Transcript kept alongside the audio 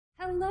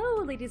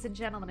Hello, ladies and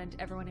gentlemen, and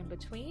everyone in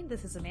between.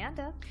 This is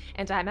Amanda.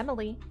 And I'm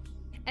Emily.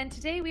 And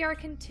today we are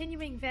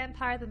continuing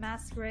Vampire the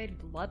Masquerade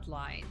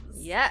Bloodlines.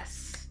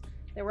 Yes.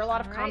 There were a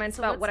lot of comments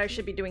about what I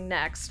should be doing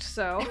next,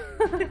 so.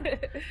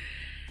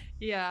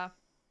 Yeah.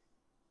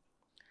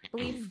 I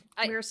believe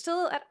we're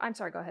still at. I'm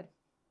sorry, go ahead.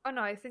 Oh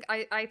no, I think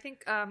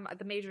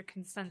the major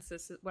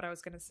consensus, what I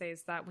was going to say,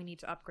 is that we need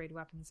to upgrade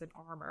weapons and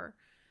armor.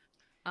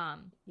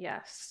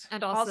 Yes.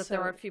 And also that there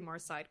are a few more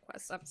side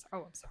quests. I'm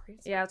sorry.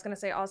 Yeah, I was going to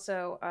say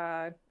also,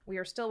 we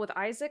are still with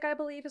Isaac, I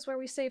believe, is where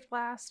we saved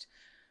last.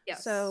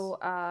 Yes. So,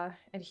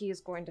 and he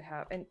is going to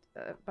have, and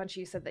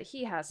Bunchy said that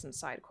he has some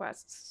side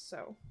quests,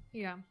 so.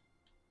 Yeah.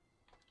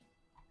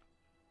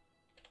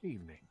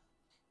 Evening.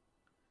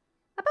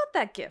 About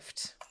that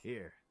gift.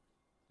 Here.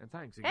 And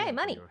thanks again Hey,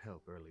 money. for your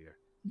help earlier.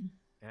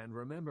 And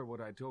remember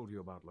what I told you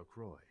about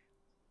LaCroix.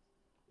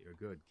 You're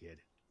good, kid.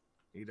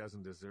 He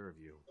doesn't deserve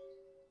you.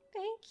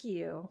 Thank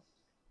you.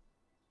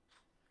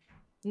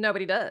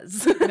 Nobody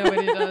does.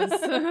 Nobody does.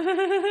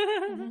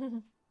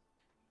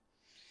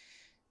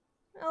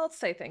 Well, let's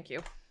say thank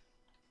you.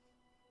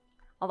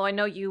 Although I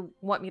know you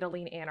want me to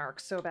lean Anarch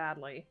so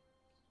badly.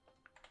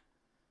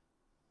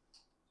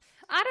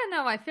 I don't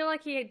know. I feel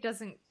like he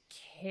doesn't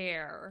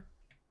care.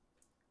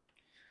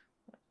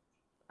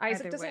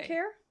 Isaac Either doesn't way.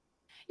 care?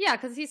 Yeah,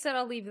 because he said,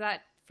 I'll leave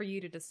that for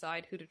you to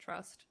decide who to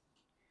trust.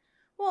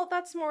 Well,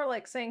 that's more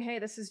like saying, hey,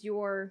 this is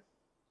your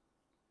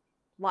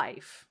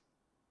life.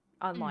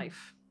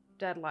 Unlife.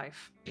 Dead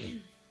life.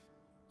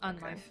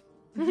 Unlife.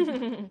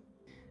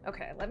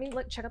 Okay, let me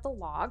check out the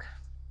log.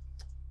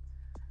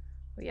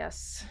 Oh,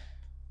 yes.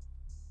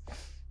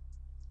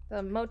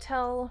 The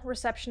motel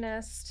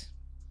receptionist.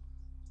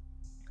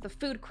 The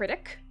food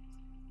critic.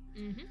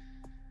 Mm-hmm.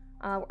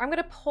 I'm going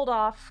to hold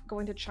off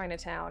going to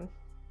Chinatown.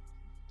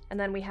 And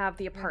then we have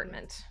the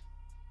apartment.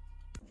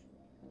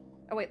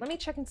 Oh, wait, let me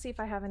check and see if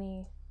I have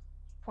any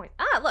point.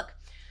 Ah, look!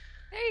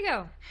 There you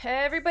go.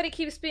 Everybody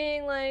keeps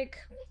being like,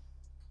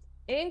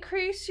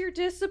 increase your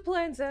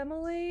disciplines,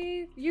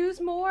 Emily.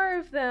 Use more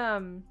of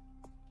them.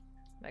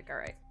 I'm like,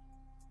 alright.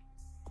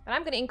 And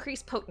I'm going to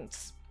increase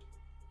potence.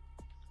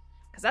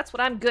 Because that's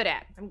what I'm good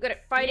at. I'm good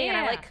at fighting and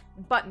I like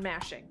button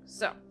mashing.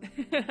 So.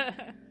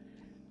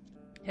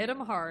 Hit him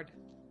hard.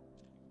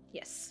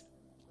 Yes.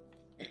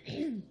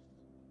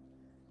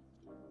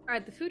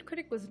 Alright, the food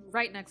critic was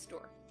right next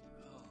door.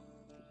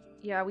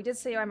 Yeah, we did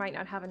say I might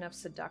not have enough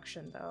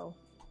seduction, though.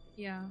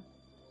 Yeah.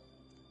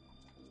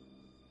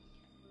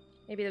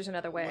 Maybe there's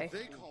another way.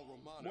 What they call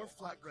Romano, more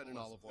flatbread and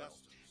olive oil.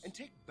 And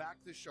take back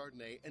the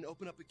Chardonnay and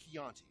open up a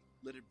Chianti.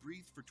 Let it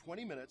breathe for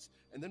 20 minutes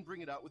and then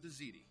bring it out with a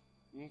ziti.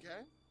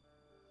 Okay?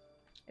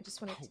 I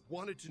just wanted to...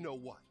 Wanted to know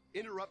what?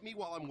 Interrupt me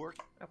while I'm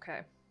working?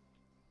 Okay.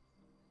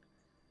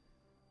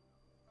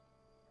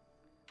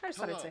 I just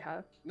thought I'd say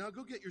hi. Now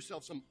go get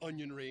yourself some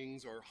onion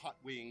rings or hot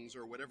wings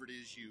or whatever it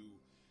is you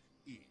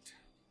eat.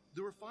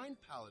 The refined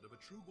palate of a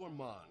true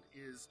gourmand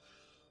is,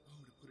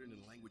 to put it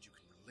in language you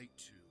can relate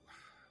to,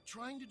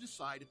 trying to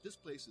decide if this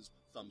place is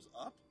thumbs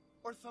up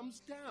or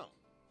thumbs down.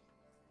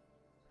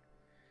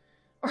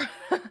 Or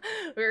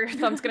your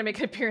thumb's gonna make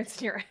an appearance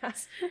in your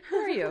ass. Who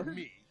are you?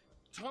 Me,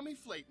 Tommy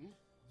Flayton,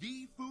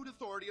 the food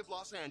authority of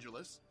Los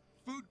Angeles,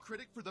 food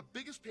critic for the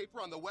biggest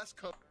paper on the West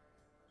Coast.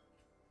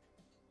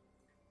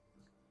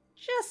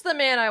 Just the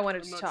man I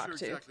wanted I'm to not talk sure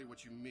to. exactly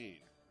what you mean.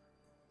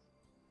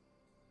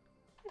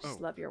 I just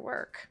love your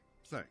work.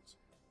 Thanks.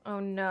 Oh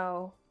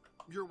no.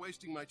 You're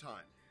wasting my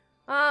time.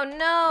 Oh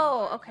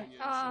no! Okay.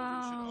 Opinion,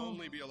 children should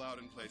only be allowed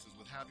in places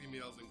with Happy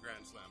Meals and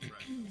Grand Slam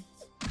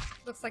breakfasts.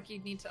 Looks like you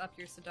need to up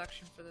your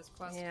seduction for this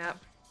quest. Yeah.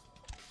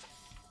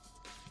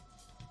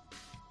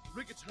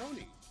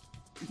 Rigatoni.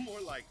 More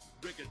like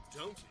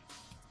rigatoni.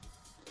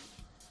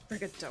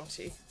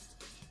 Rigatoni.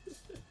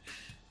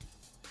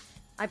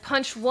 I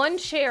punch one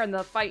chair and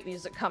the fight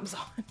music comes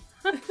on.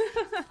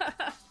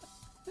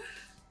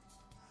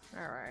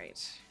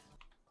 Alright.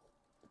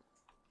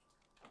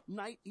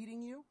 Night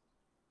eating you?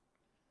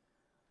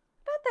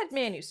 About that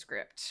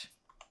manuscript.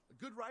 A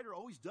good writer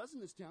always does in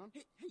this town.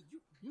 Hey,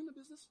 you in the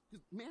business?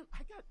 'Cause, man,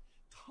 I got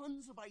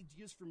tons of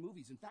ideas for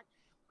movies. In fact,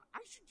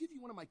 I should give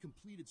you one of my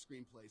completed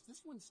screenplays.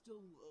 This one's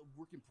still a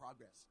work in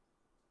progress.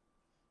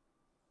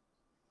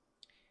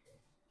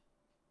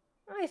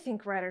 I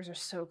think writers are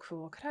so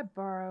cool. Could I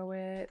borrow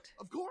it?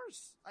 Of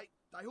course. I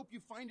hope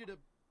you find it a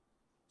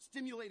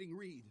stimulating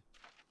read.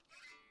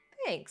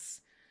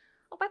 Thanks.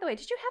 Oh, by the way,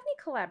 did you have any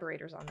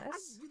collaborators on I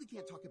this? really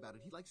can't talk about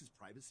it. He likes his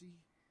privacy.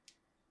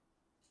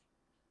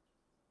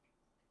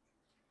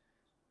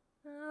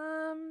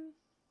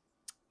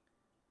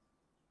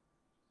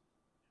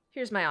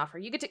 Here's my offer.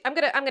 You get to. I'm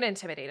gonna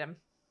intimidate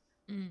him,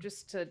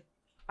 just to,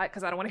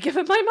 because I don't want to give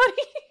him my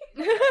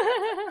money.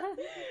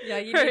 Yeah,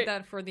 you need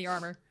that for the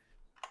armor.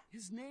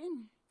 His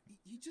name?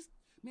 He just...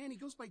 Man, he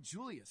goes by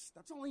Julius.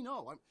 That's all I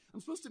know. I'm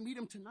supposed to meet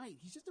him tonight.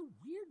 He's just a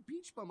weird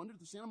beach bum under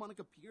the Santa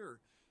Monica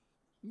Pier.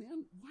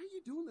 Man, why are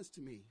you doing this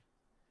to me?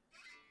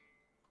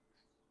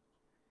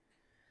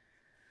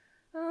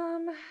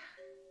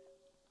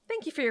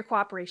 Thank you for your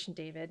cooperation,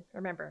 David.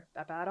 Remember,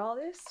 about all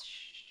this,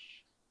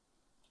 shh.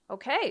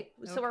 Okay,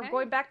 so we're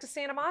going back to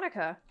Santa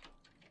Monica.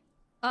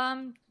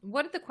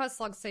 What did the quest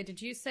log say?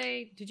 Did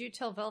you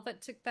tell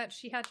Velvet that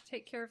she had to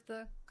take care of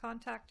the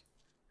contact?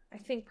 I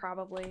think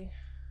probably.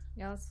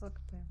 Yeah, let's look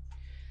at them.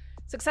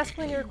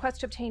 Successfully in your request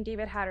to obtain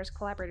David Hatter's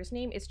collaborator's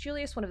name is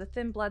Julius, one of the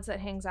thin bloods that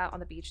hangs out on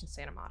the beach in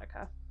Santa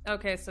Monica.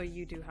 Okay, so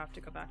you do have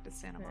to go back to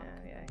Santa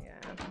Monica.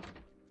 Yeah.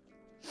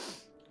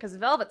 Because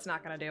Velvet's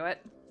not going to do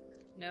it.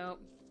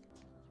 Nope.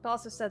 It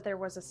also said there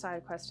was a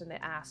side quest in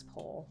the ass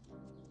hole.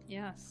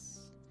 Yes.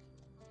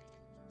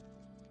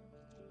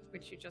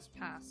 Which you just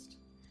passed.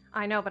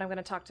 I know, but I'm going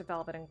to talk to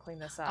Velvet and clean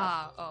this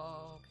up.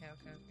 Okay.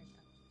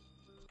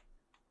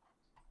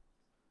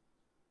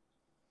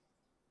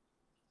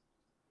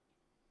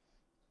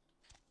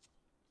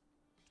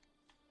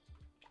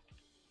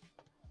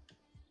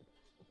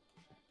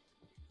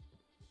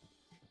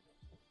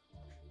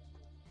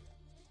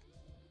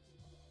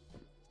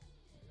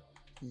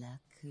 Look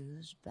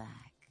who's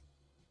back.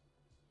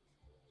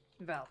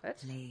 Velvet.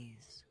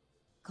 Please,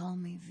 call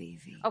me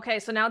Vivi. Okay,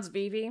 so now it's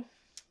Vivi.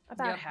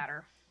 About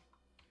Hatter.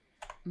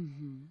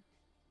 Mm-hmm.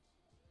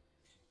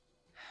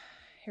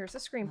 Here's the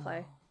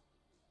screenplay.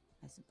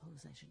 Oh, I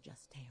suppose I should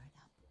just tear it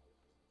up.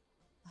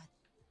 But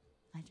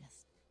I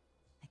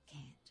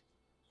can't.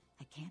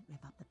 I can't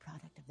rip up the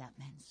product of that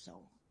man's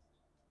soul.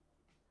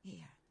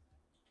 Here,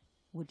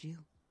 would you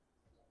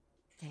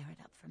tear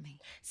it up for me?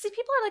 See,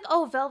 people are like,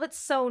 oh, Velvet's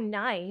so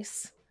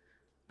nice.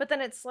 But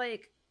then it's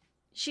like,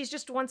 she's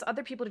just wants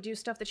other people to do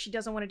stuff that she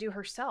doesn't want to do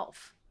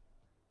herself.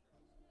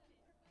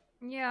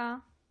 Yeah.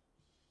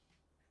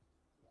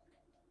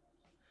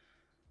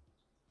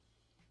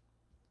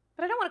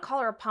 But I don't want to call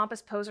her a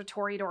pompous poser,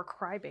 toreador,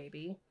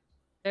 crybaby.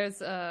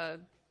 There's a...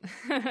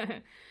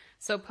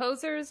 So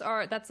posers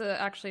are... That's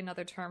actually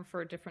another term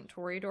for a different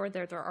toreador.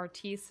 There are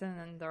artistes and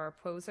then there are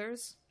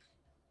posers.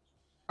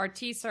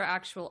 Artistes are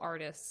actual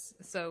artists.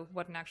 So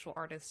what an actual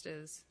artist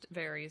is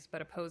varies,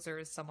 but a poser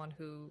is someone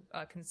who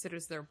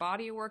considers their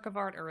body a work of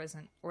art or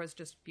isn't, or is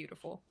just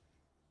beautiful.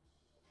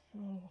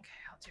 Okay,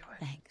 I'll do it.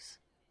 Thanks.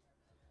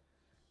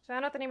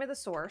 Found out the name of the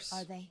source.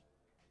 Are they?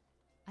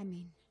 I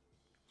mean,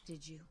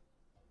 did you?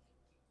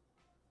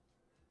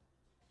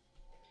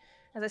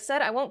 As I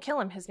said, I won't kill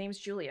him. His name's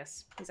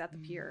Julius. He's at the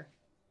pier.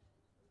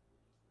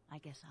 I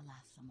guess I'll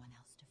ask someone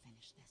else to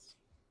finish this.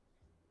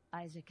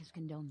 Isaac has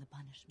condoned the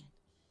punishment,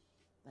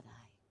 but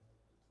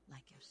I,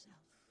 like yourself,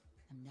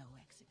 am no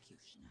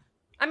executioner.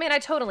 I mean, I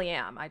totally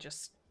am. I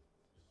just...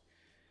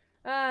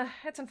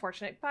 it's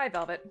unfortunate. Bye,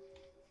 Velvet.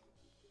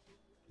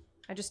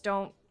 I just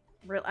don't...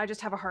 I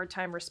just have a hard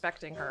time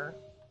respecting her.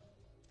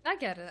 I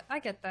get it. I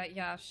get that,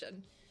 yeah.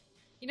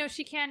 You know,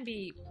 she can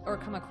be, or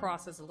come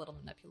across as a little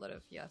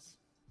manipulative, yes.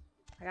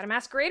 I got a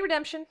Masquerade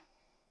redemption.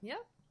 Yep.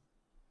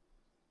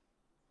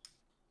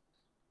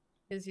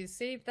 Is you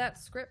saved that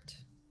script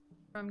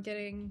from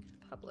getting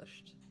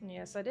published.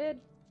 Yes, I did.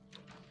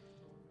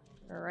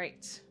 All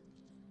right.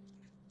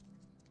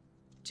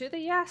 To the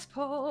Yasp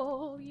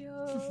hole,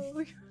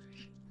 yo.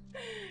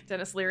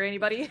 Dennis Leary,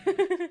 anybody?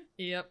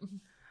 Yep.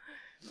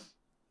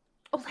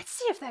 Oh, let's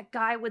see if that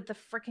guy with the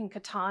freaking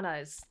katana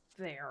is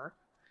there.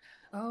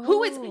 Oh.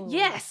 Who is...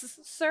 Yes,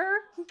 sir.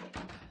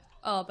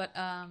 Oh, but,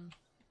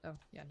 Oh,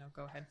 yeah, no,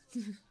 go ahead.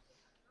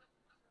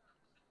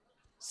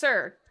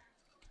 Sir.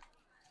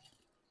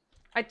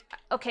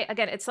 Okay,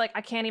 again, it's like,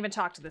 I can't even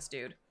talk to this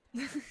dude.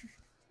 Hey,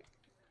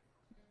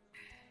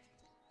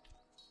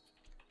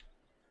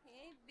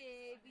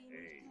 baby.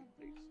 Hey,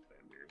 big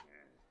spender.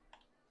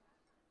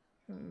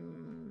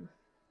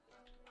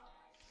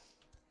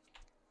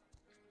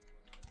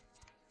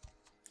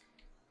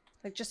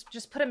 Like,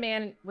 just put a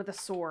man with a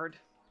sword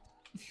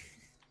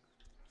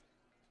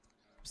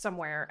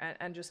somewhere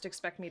and just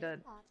expect me to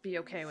be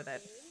okay with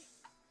it.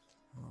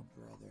 Oh,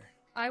 brother.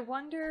 I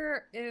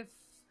wonder if,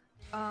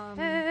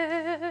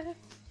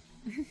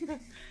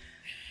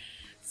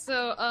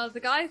 So, the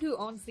guy who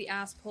owns the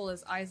ass pole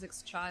is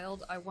Isaac's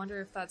child. I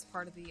wonder if that's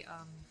part of the,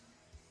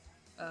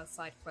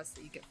 side quest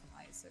that you get from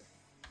Isaac.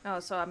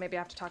 Oh, so maybe I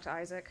have to talk to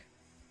Isaac?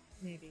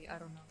 Maybe, I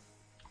don't know.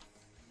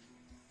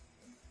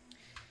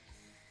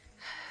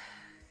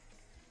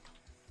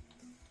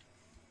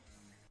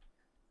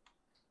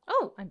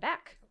 Oh, I'm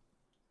back.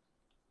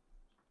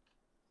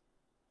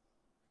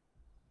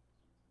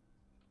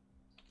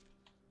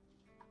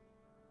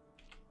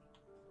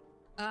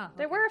 Ah, okay.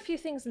 There were a few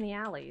things in the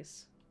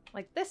alleys.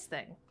 Like this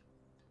thing.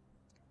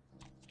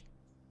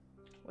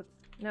 With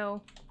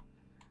no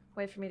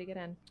way for me to get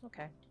in.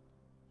 Okay.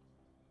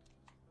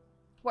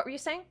 What were you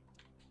saying?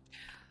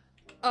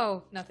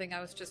 Oh, nothing. I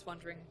was just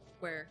wondering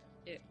where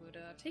it would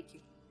take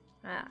you.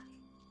 Ah.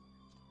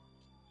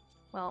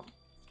 Well.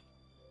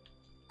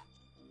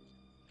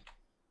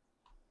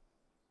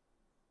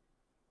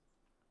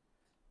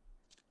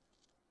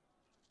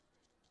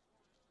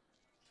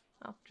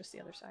 Oh, just the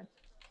other side.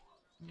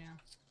 Yeah.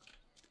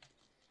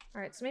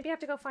 Alright, so maybe I have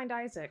to go find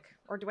Isaac.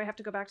 Or do I have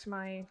to go back to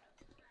my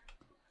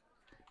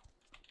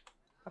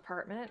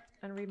apartment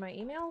and read my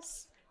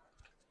emails?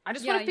 I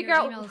just want to figure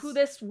out who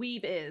this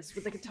weeb is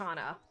with the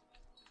katana.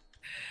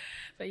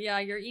 But yeah,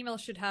 your email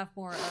should have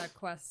more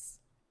quests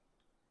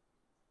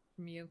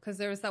from you. Because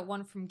there was that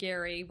one from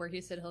Gary where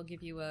he said he'll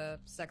give you a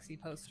sexy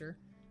poster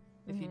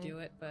if you do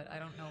it, but I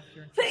don't know if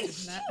you're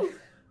interested in that.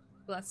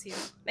 Bless you.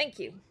 Thank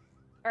you.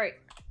 All right.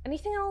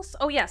 Anything else?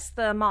 Oh, yes,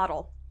 the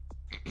model.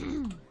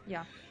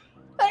 Yeah.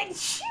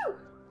 Bless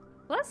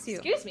you.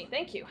 Excuse me.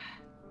 Thank you.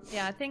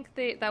 Yeah, I think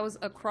that was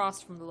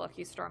across from the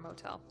Lucky Star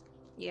Motel.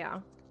 Yeah.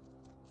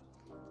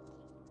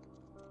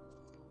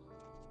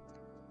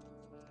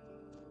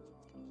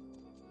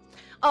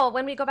 Oh,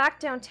 when we go back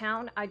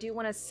downtown, I do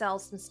want to sell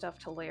some stuff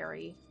to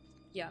Larry.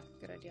 Yeah,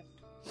 good idea.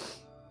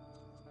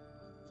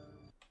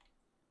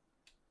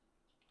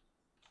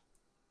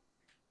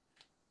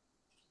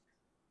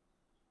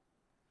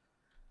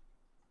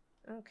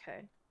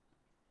 Okay.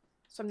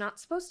 So I'm not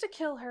supposed to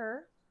kill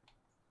her.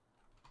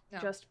 No.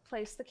 Just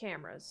place the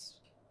cameras.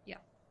 Yeah.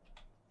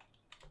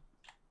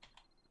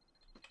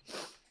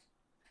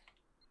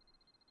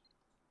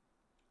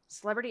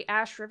 Celebrity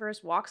Ash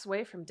Rivers walks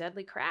away from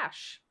deadly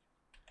crash.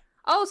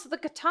 Oh, so the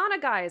katana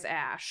guy is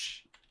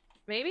Ash.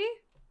 Maybe?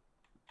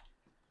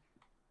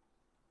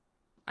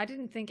 I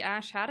didn't think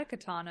Ash had a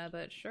katana,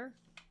 but sure.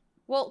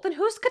 Well, then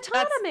who's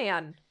Katana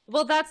Man?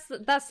 Well, that's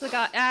the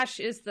guy. Ash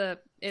is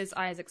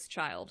Isaac's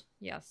child.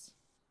 Yes.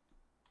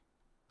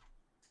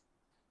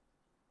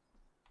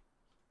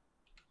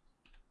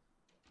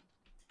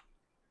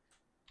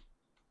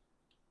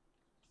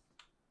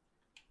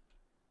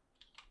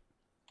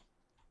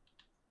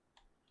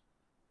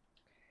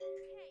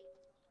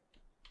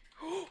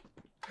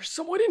 There's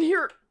someone in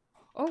here.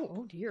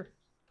 Oh dear.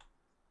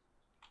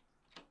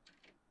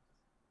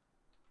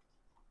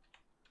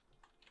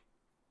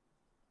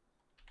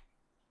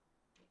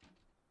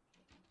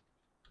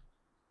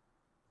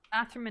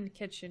 Bathroom and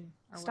kitchen.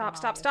 Stop.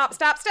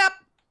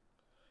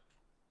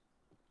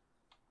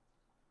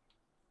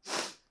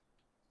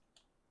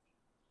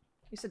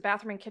 You said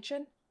bathroom and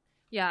kitchen?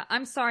 Yeah,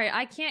 I'm sorry.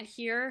 I can't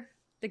hear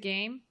the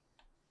game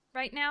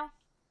right now.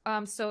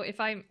 So if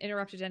I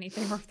interrupted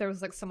anything or if there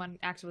was like someone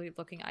actively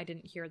looking, I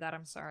didn't hear that.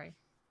 I'm sorry.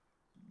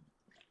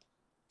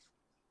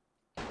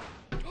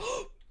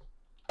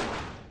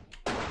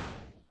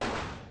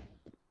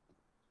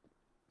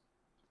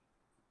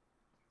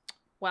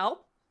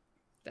 Well,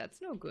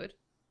 that's no good.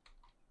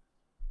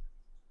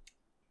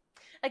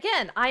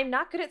 Again, I'm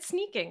not good at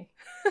sneaking.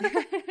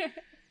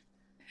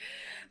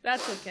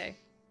 That's okay.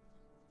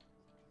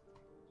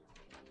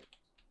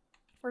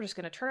 We're just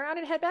going to turn around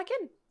and head back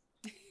in.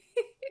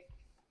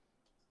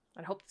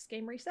 I hope this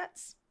game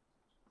resets.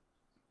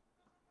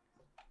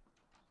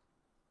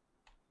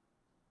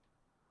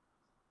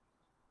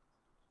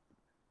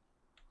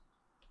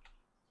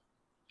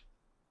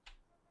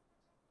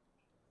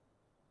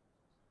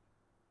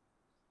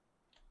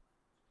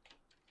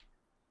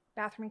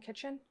 Bathroom and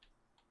kitchen?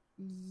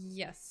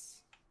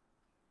 Yes.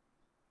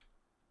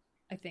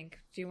 I think.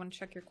 Do you want to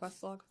check your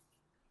quest log?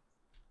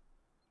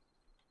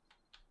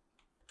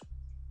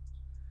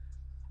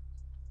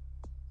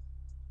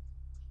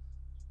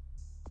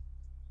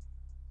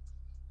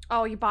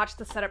 Oh, you botched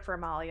the setup for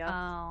Amalia.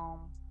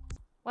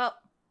 Well.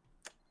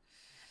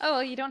 Oh,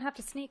 well, you don't have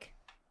to sneak.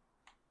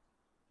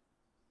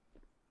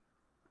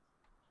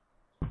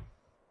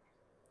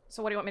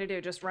 So what do you want me to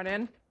do? Just run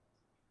in?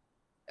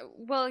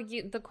 Well,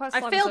 the quest I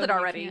log failed is it over,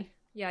 already.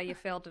 Yeah, you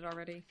failed it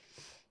already.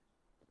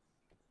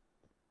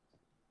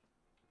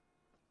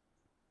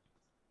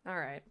 All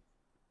right.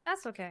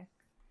 That's okay.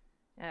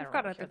 I We've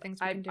got other things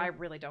we can do. I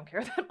really don't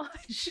care that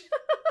much.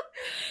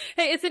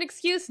 Hey, it's an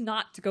excuse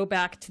not to go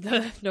back to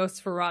the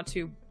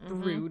Nosferatu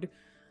brood.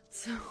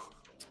 So,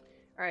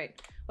 all right.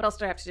 What else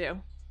do I have to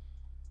do?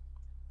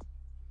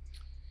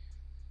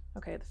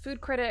 Okay, the food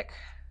critic,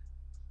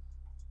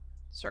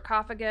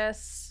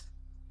 sarcophagus.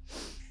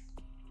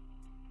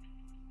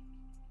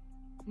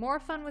 more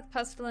fun with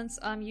pestilence.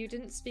 You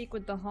didn't speak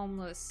with the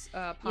homeless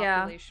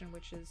population,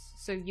 which is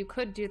so you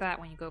could do that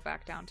when you go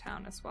back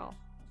downtown as well.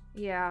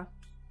 Yeah.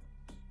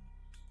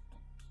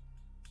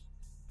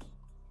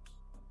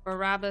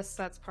 Barabbas,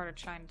 that's part of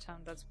Chinatown.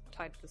 That's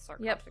tied to the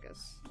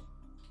sarcophagus. Yep.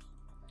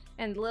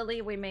 And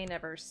Lily, we may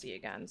never see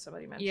again.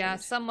 Somebody mentioned. Yeah,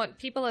 somewhat.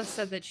 People have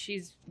said that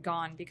she's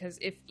gone because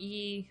if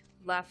E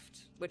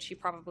left, which he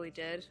probably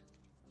did,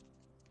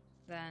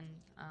 then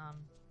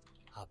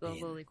the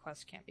Lily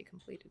quest can't be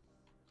completed.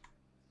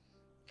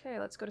 Okay,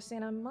 let's go to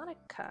Santa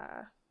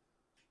Monica.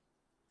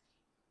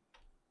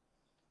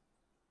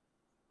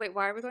 Wait,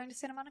 why are we going to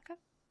Santa Monica?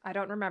 I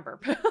don't remember.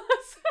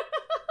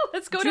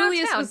 Let's go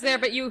Julius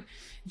downtown.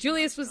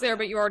 Julius was there,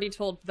 but you already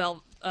told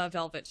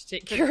Velvet to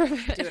take care of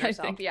it. Do it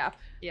herself. Yeah.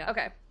 Yeah.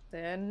 Okay.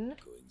 Then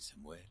Going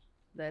somewhere.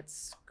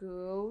 let's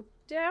go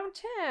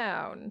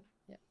downtown.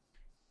 Yeah.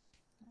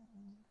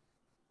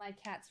 My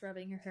cat's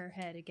rubbing her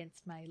head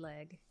against my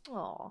leg.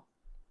 Aw.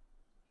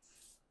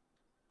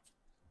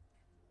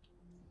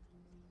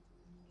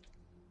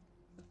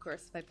 Of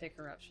course, if I pick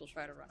her up, she'll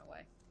try to run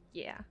away.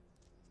 Yeah.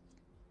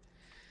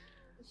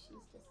 She's just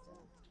a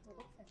little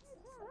princess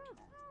like that.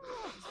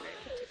 She's very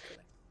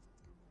particular.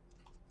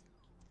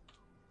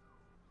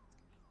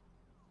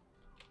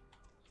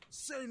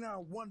 Say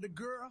now, Wonder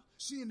Girl,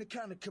 seeing the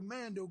kind of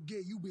commando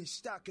gear you been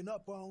stocking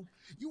up on,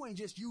 you ain't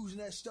just using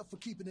that stuff for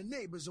keeping the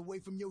neighbors away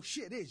from your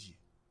shit, is you?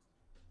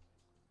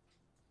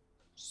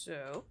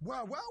 So?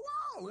 Wow,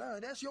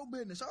 that's your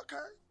business, okay.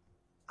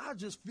 I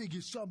just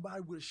figured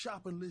somebody with a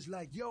shopping list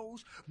like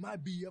yours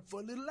might be up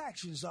for a little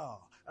action czar,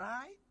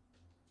 alright?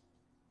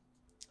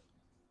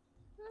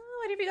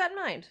 What have you got in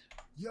mind?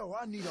 Yo,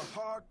 I need a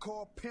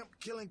hardcore pimp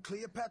killing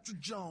Cleopatra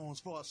Jones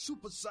for a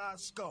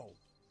supersized skull.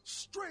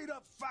 Straight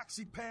up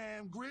Foxy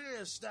Pam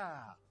Grier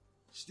style.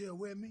 Still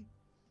with me?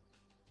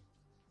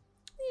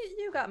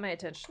 You got my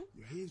attention.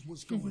 Here's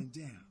what's going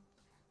down.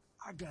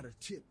 I got a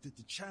tip that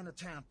the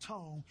Chinatown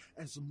Tone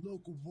and some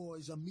local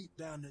boys will meet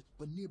down at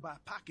the nearby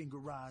parking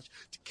garage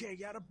to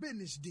carry out a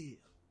business deal.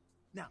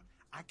 Now,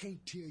 I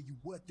can't tell you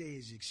what they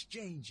is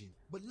exchanging,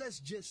 but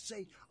let's just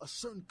say a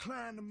certain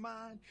client of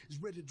mine is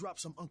ready to drop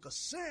some Uncle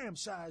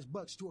Sam-sized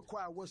bucks to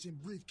acquire what's in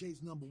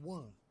briefcase number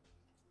 1.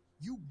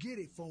 You get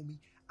it for me,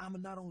 I'ma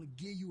not only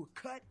give you a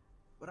cut,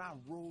 but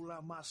I'll roll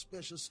out my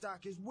special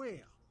stock as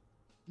well.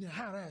 Now,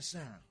 how that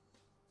sound?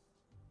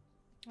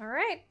 All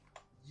right.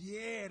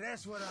 Yeah,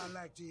 that's what I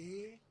like to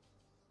hear.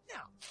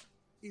 Now,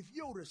 if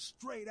you're the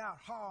straight-out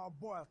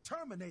hard-boiled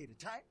Terminator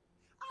type,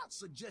 I'd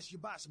suggest you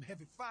buy some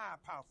heavy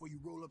firepower before you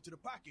roll up to the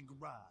parking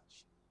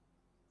garage.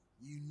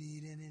 You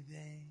need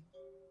anything?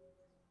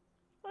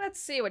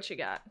 Let's see what you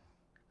got.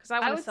 Because I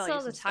want to sell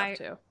you some stuff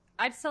too.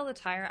 I'd sell the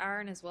tire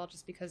iron as well,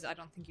 just because I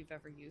don't think you've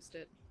ever used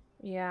it.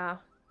 Yeah.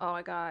 Oh,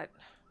 I got...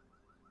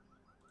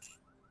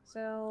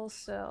 Sell.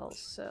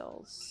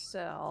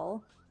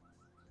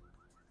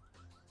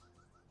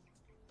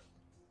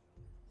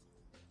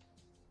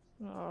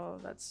 Oh,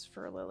 that's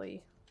for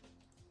Lily.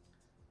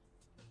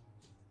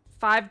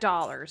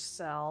 $5,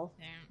 sell.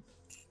 Yeah.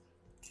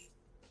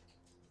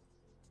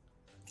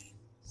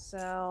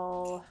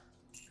 Sell.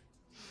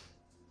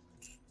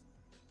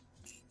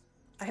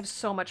 I have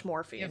so much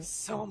morphine. You have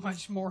so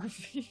much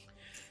morphine.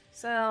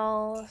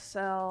 Sell.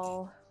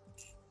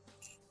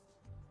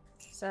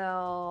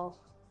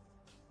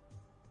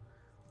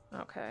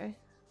 Okay.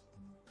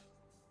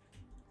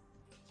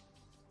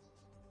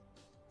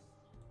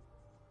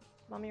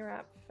 Mummy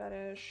wrap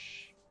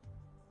fetish.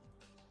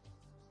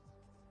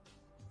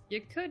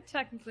 You could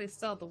technically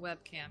sell the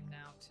webcam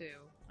now, too,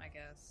 I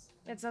guess.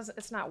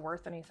 It's not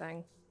worth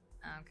anything.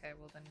 Okay,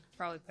 well then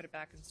probably put it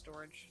back in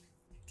storage.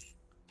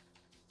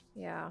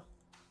 Yeah.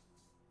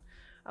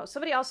 Oh,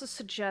 somebody also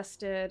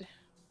suggested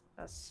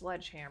a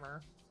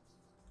sledgehammer.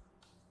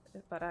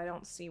 But I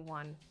don't see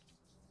one.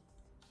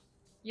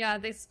 Yeah,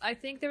 I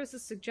think there was a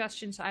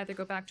suggestion to either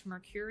go back to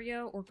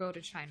Mercurio or go to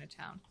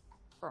Chinatown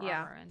for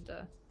armor and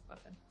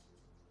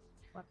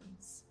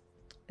weapons.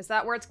 Is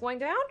that where it's going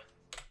down?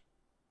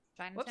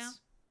 Chinatown? Whoops.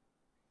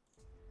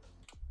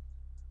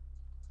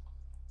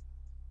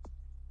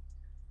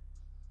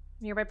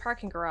 Nearby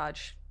parking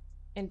garage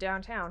in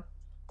downtown.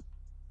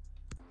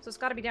 So it's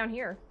got to be down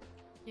here.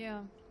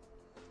 Yeah.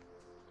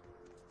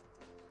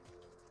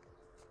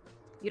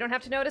 You don't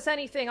have to notice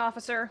anything,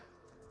 officer.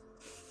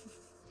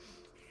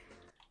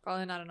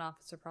 Probably not an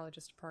officer, probably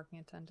just a parking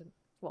attendant.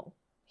 Well,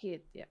 yeah,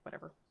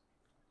 whatever.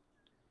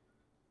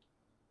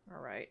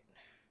 All right.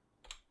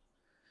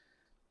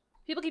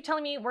 People keep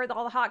telling me where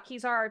all the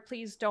hotkeys are.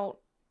 Please don't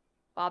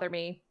bother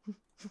me.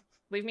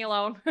 Leave me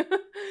alone.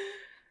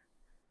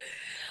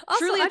 Also,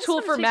 Truly a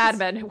tool for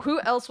madmen. Who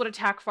else would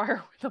attack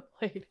fire with a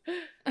blade?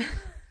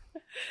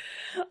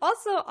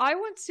 Also, I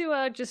want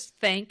to just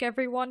thank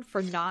everyone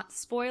for not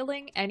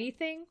spoiling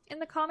anything in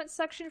the comments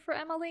section for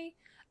Emily.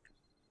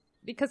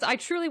 Because I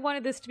truly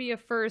wanted this to be a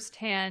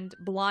first-hand,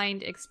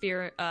 blind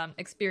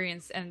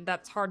experience, and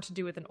that's hard to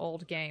do with an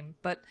old game.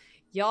 But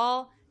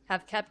y'all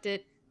have kept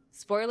it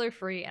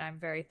spoiler-free, and I'm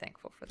very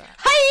thankful for that.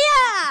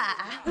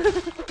 Hiya!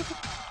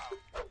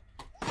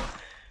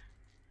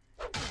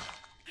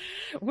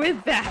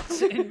 With that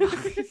in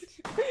mind.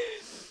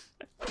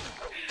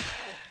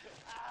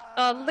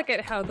 Look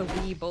at how the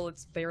wee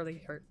bullets barely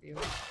hurt you.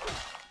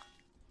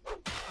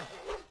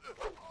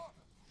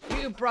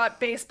 You brought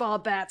baseball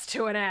bats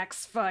to an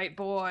axe fight,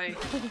 boy.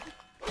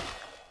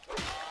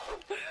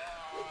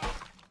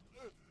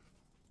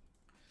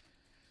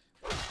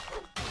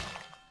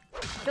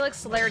 I feel like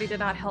celerity did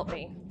not help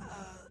me.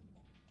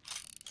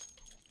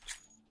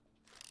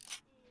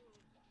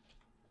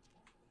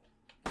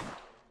 Oh,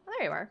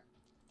 there you are.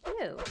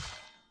 Ew.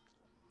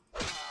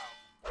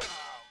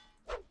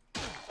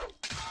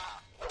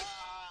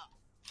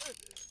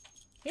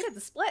 He did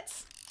the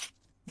splits.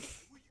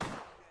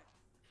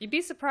 You'd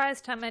be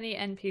surprised how many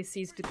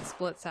NPCs do the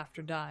splits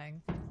after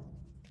dying.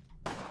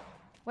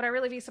 Would I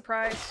really be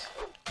surprised?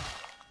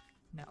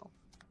 No.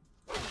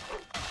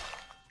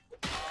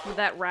 With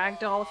that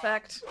ragdoll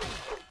effect?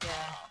 Yeah.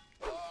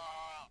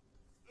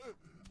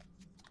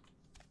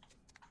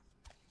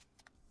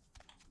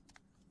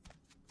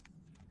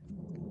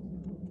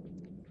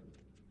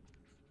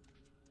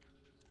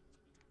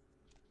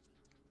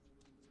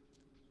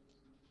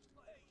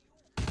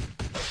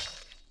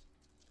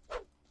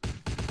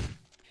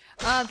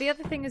 The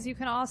other thing is you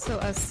can also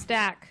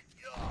stack.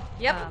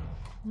 Yep.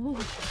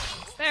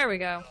 There we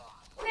go.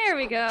 There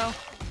we go.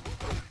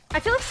 I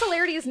feel like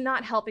celerity is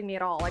not helping me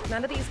at all. Like,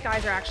 none of these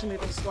guys are actually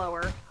moving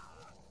slower.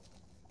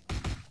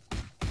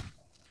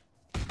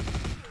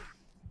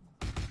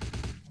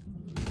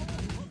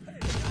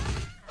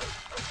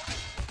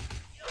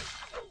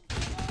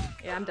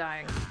 Yeah, I'm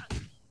dying.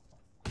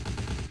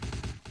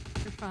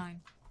 You're fine.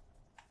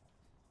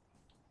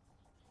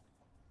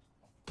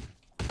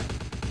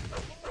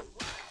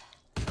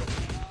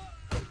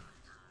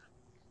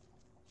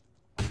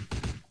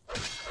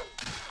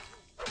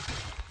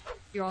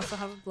 You also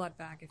have a blood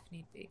bag if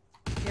need be.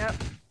 Yep.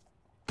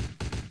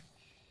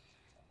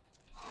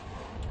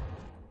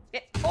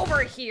 Get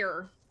over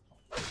here!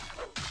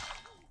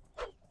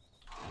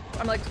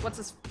 I'm like, what's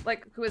this?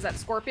 Like, who is that?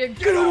 Scorpion?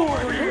 Get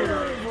over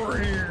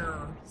here!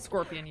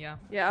 Scorpion, yeah.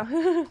 Yeah.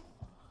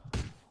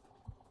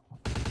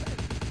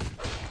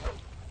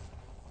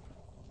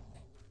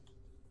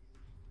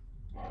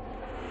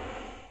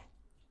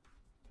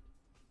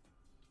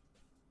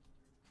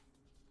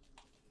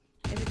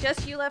 Is it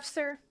just you left,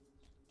 sir?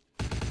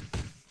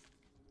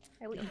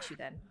 I will eat you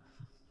then.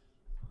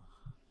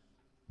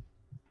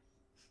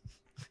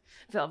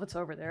 Velvet's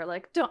over there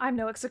like, I'm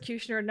no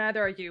executioner,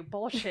 neither are you.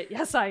 Bullshit.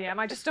 Yes, I am.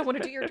 I just don't want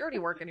to do your dirty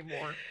work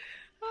anymore.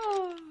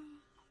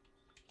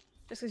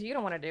 Just because you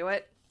don't want to do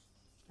it.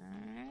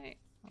 Alright.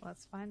 Well,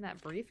 let's find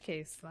that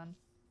briefcase then.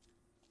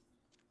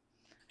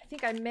 I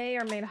think I may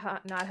or may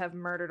not have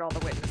murdered all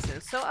the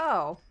witnesses. So,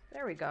 oh,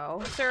 there we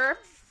go. Sir?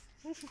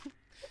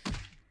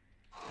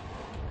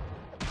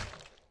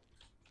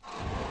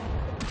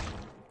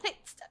 Hey,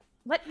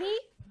 let me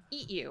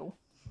eat you.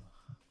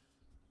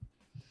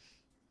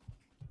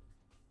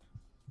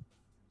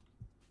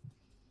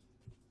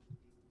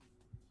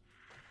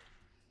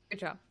 Good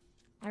job.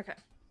 Okay.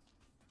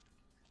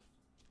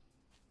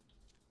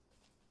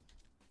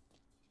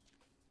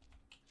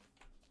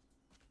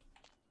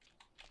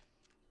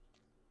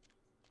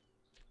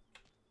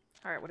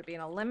 All right, would it be in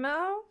a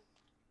limo?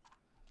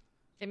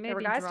 It may There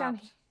were be guys dropped.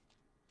 down.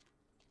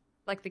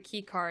 Like the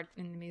key card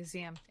in the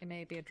museum. It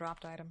may be a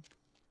dropped item.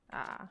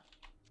 Ah.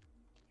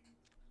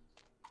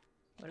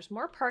 There's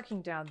more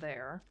parking down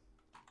there.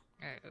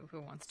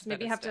 Who wants to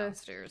Maybe bet you it's have to-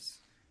 downstairs?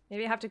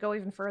 Maybe I have to go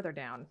even further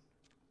down.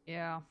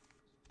 Yeah.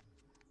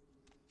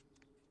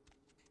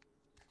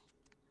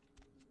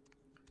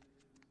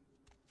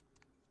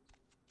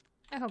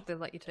 I hope they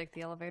let you take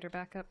the elevator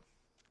back up.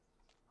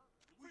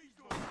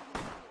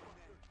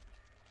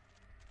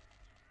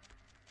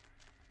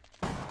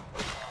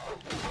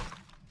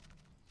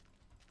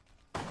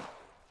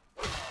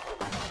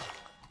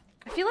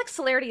 I feel like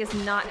celerity is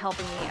not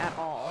helping me at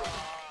all.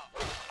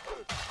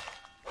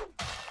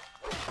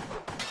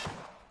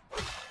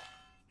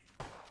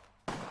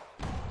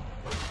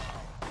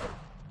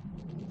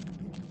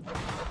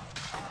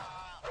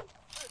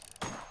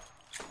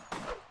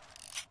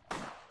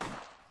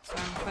 So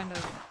I'm trying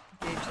to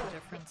gauge the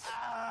difference.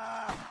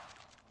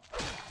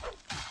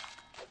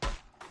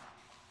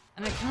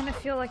 And I kind of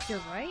feel like you're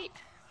right.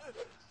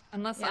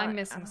 Unless Yeah, I'm like,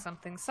 missing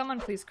something. Someone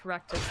please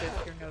correct us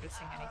if you're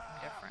noticing anything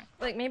different.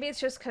 Like, maybe it's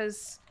just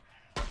because...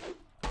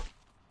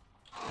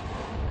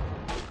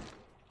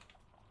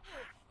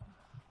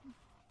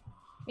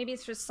 Maybe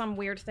it's just some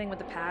weird thing with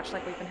the patch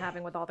like we've been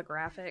having with all the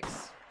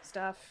graphics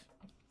stuff.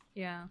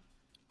 Yeah.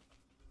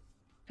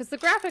 Because the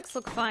graphics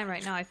look fine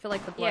right now. I feel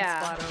like the blood Yeah.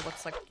 splatter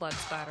looks like blood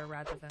splatter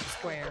rather than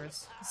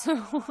squares.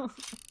 So...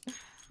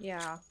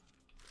 Yeah.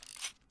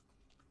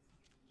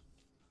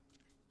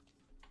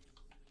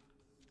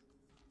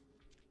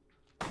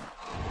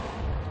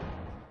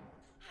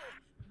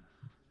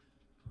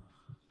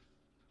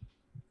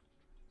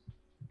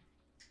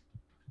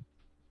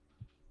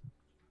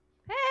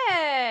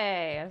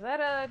 Hey! Is that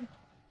a...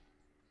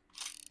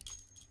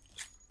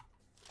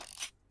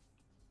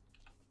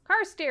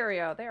 Car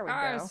stereo! There we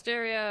Car go.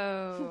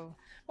 stereo!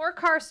 More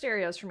car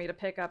stereos for me to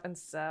pick up and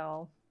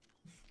sell.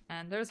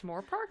 And there's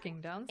more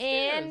parking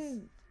downstairs.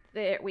 And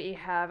there we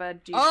have a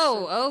Dukes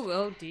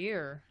Oh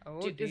dear.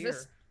 Oh dear. Is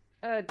this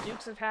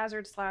Dukes of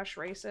Hazzard /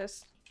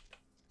 racist?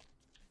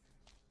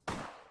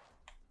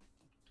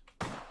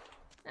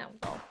 Oh,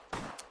 well.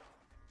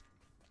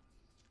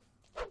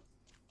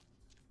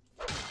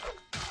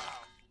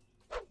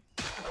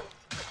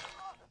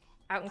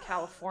 Out in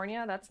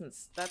California? That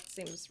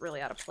seems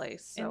really out of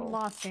place. So. In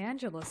Los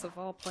Angeles, of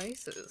all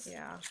places.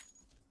 Yeah.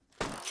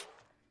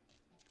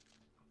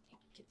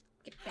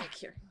 Get back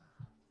here.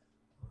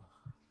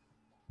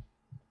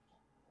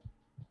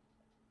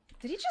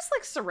 Did he just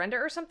like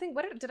surrender or something?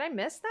 What did I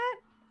miss that?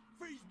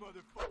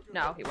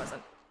 No, he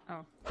wasn't.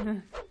 Oh.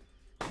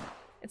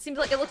 It seems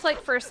like it looks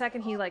like for a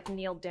second he like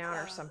kneeled down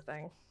or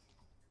something.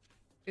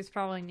 He's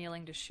probably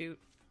kneeling to shoot.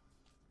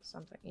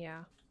 Something,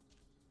 yeah.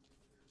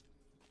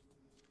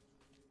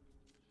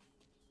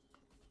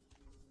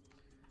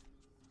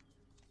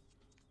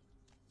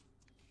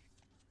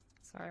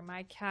 Sorry,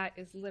 my cat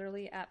is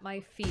literally at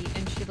my feet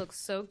and she looks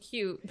so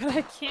cute, but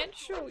I can't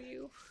show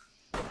you.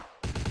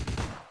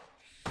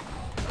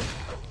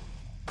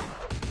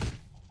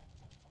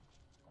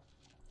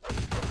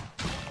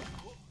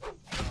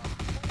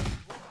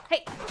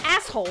 Hey,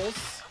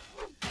 assholes!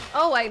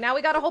 Oh, wait, now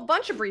we got a whole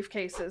bunch of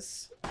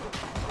briefcases.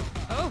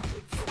 Oh,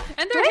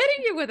 and they're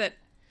hitting you with it.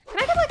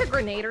 Can I get like a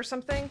grenade or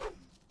something?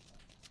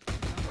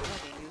 That'd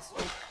be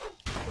useful.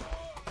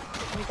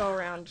 Let me go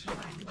around.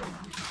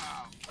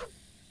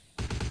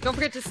 Don't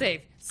forget to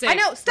save. Save. I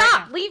know. Stop.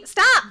 Right now. Leave.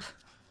 Stop.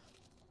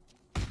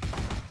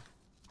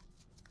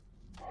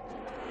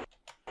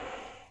 All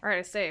right,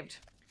 I saved.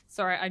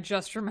 Sorry, I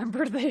just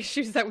remembered the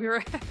issues that we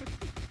were having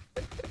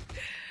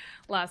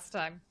last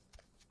time.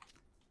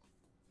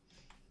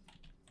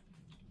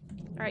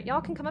 All right,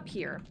 y'all can come up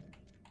here.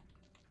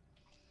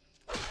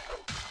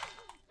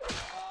 Yes,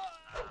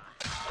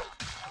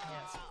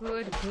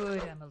 good,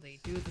 Emily.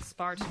 Do the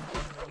Spartan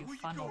thing where you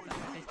funnel them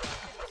a bit.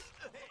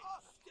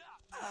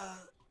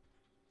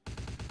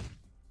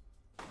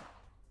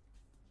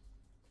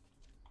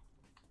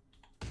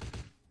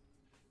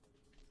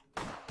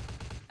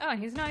 Oh,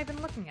 he's not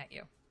even looking at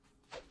you.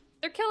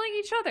 They're killing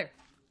each other.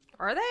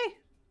 Are they?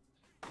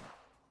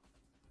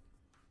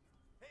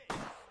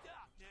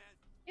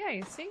 Yeah,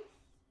 you see?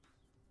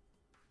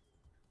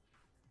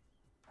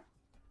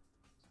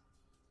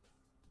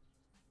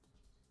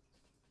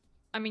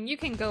 I mean, you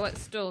can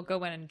still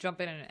go in and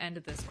jump in and end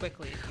this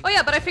quickly. Oh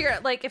yeah, but I figure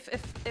like if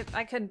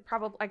I could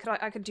probably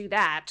I could do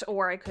that,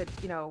 or I could,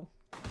 you know,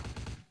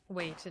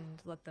 wait and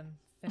let them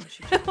finish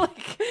each other.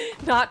 like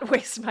not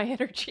waste my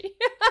energy.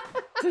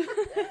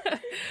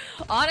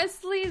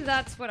 Honestly,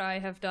 that's what I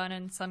have done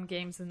in some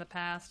games in the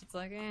past. It's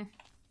like, eh.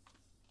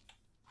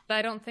 But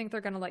I don't think they're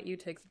gonna let you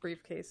take the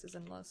briefcases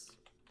unless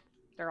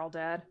They're all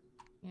dead.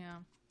 yeah.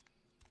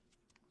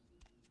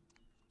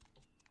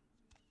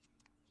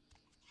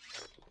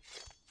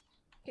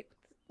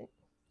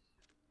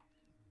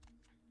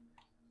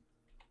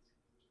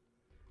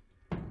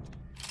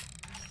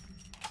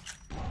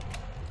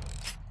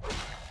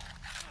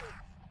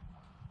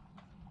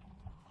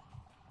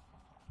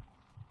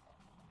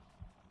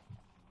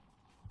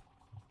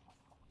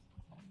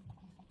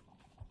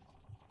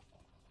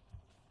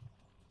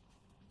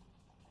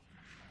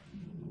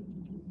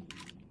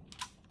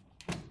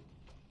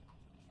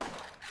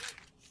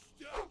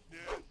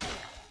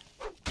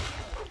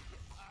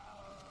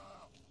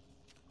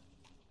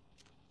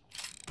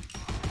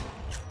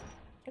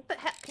 What the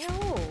heck?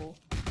 No.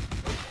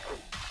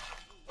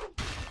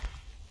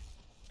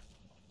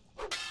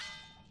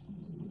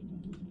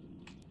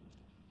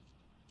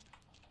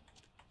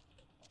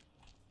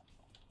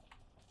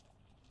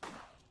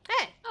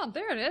 Hey. Oh,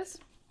 there it is.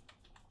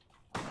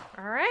 All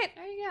right.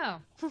 There you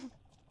go.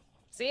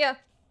 See ya.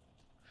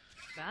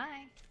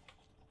 Bye.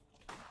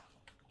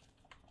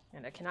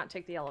 And I cannot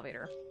take the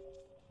elevator.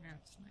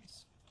 That's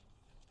nice.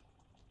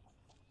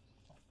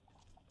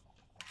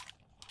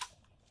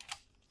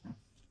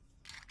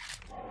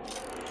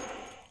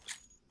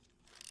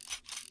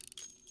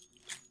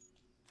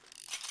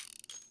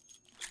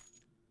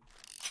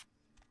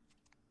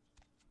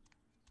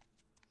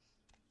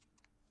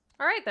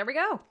 All right, there we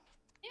go.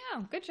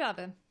 Yeah, good job,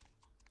 Em.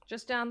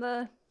 Just down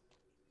the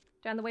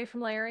way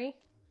from Larry.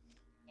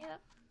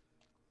 Yep.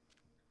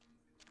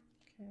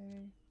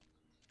 Okay.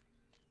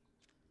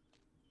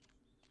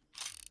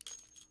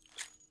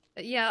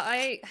 Yeah,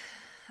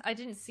 I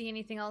didn't see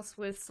anything else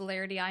with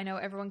celerity. I know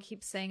everyone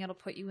keeps saying it'll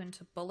put you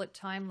into bullet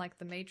time like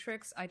the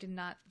Matrix. I did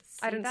not see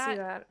that. I didn't see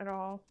that at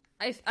all.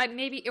 I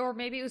maybe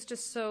it was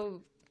just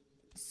so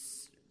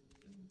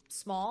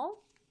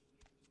small.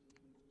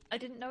 I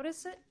didn't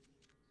notice it.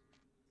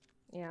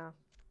 Yeah.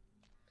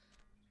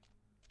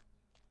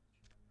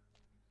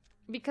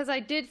 Because I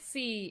did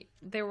see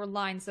there were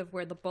lines of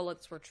where the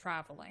bullets were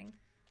traveling,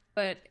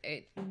 but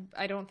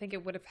I don't think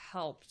it would have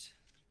helped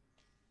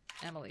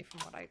Emily from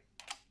what I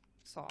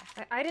saw.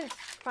 I didn't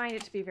find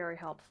it to be very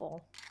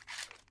helpful.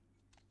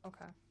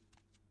 Okay.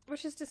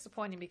 Which is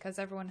disappointing because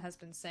everyone has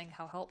been saying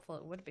how helpful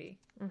it would be.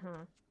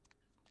 Mm-hmm.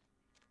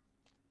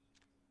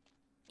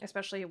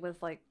 Especially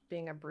with, like,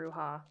 being a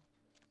Bruja.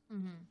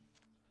 Mm-hmm.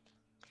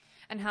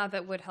 And how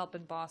that would help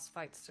in boss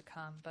fights to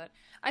come. But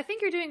I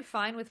think you're doing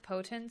fine with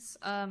potence.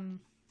 Yeah.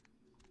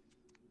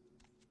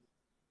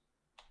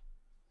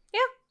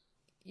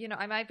 You know,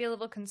 I might be a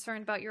little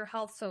concerned about your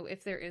health, so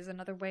if there is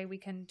another way we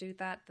can do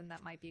that, then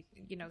that might be,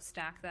 you know,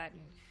 stack that and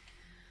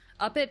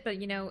up it.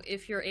 But, you know,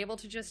 if you're able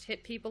to just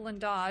hit people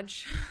and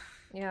dodge...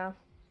 Yeah.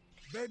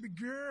 Baby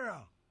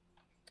girl.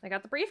 I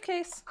got the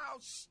briefcase.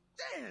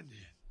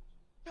 Outstanding.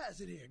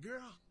 Pass it here,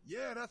 girl.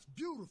 Yeah, that's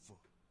beautiful.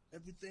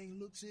 Everything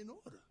looks in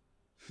order.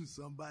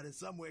 Somebody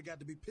somewhere got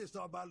to be pissed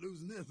off about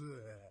losing this.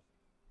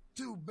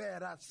 Too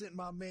bad I sent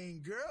my main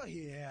girl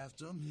here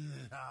after him.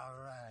 All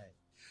right.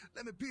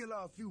 Let me peel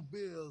off a few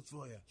bills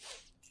for you.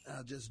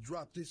 I'll just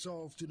drop this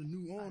off to the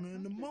new owner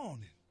in the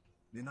morning.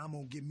 Then I'm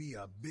gonna get me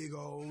a big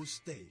old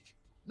steak.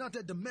 Not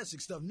that domestic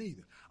stuff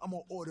neither. I'm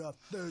gonna order up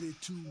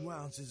 32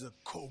 ounces of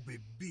Kobe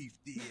beef,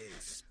 the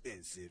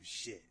expensive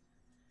shit.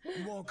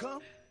 You wanna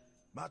come?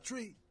 My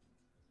treat.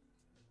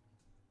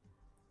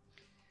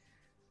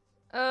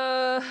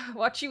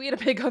 Watch you eat a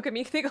big hunk of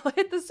meat. Think I'll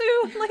hit the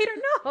zoo later?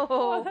 No.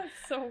 Oh, that's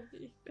so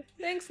mean.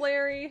 Thanks,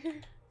 Larry.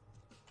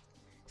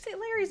 See,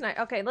 Larry's nice.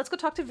 Okay, let's go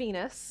talk to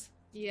Venus.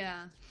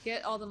 Yeah,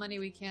 get all the money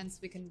we can so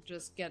we can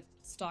just get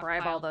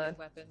Bribe all stockpiled the-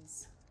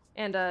 weapons.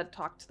 And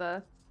talk to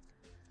the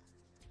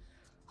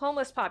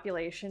homeless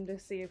population to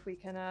see if we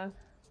can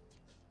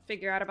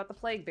figure out about the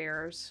plague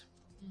bearers.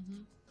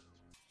 Mm-hmm.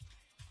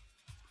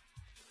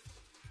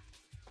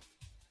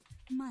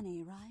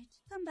 Money, right?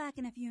 Come back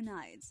in a few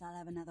nights. I'll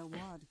have another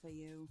wad for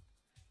you.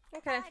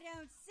 Okay. I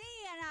don't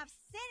see enough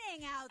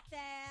sitting out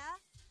there.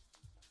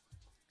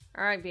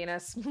 All right,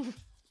 Venus.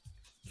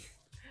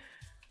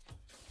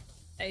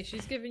 Hey,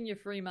 she's giving you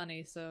free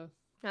money, so...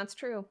 That's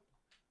true.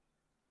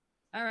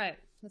 Alright,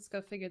 let's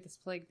go figure this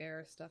plague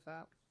bearer stuff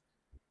out.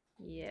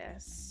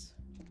 Yes.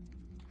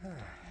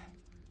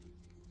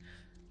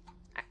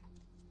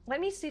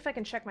 Let me see if I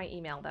can check my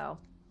email, though,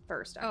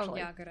 first,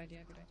 actually. Oh, yeah, good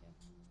idea, good idea.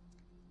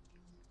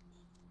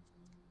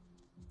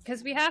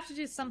 Because we have to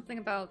do something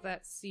about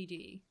that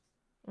CD.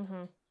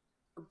 Mm-hmm.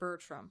 For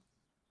Bertram.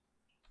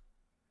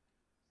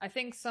 I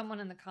think someone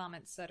in the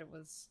comments said it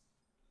was...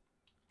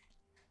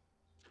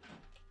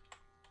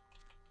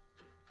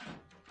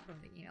 from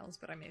the emails,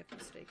 but I may have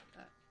mistaken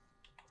that.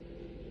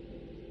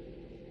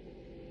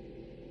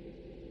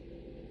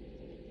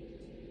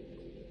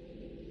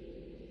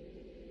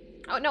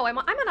 Oh, no, I'm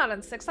not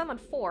on 6. I'm on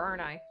 4,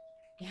 aren't I?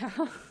 Yeah.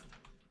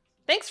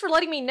 Thanks for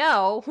letting me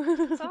know.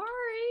 Sorry.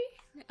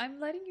 I'm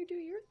letting you do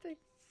your thing.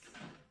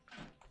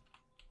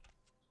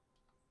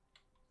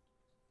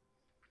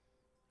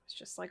 It's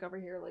just like over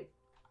here, like,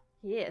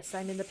 yes,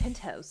 I'm in the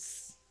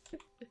penthouse.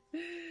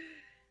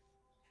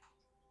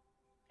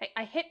 Hey,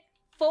 I hit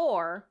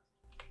 4.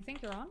 I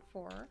think you're on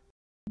 4.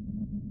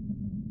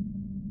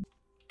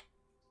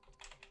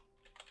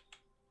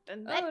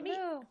 Then let me...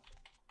 no.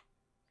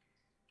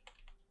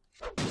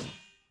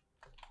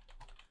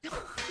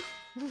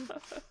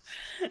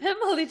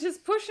 Emily,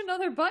 just push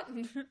another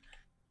button.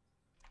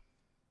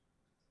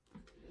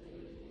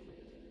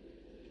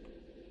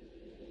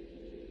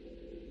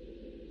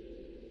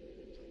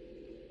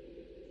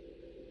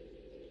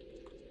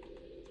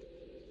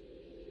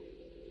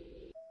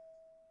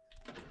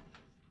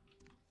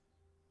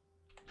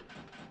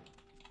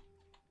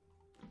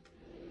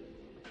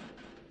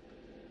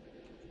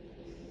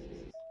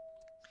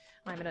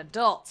 I'm an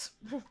adult.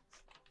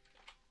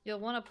 You'll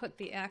want to put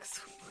the axe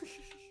away.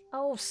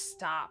 Oh,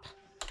 stop.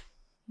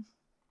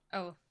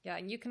 Oh, yeah,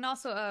 and you can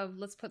also,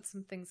 let's put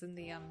some things in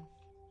the,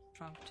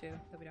 trunk, too,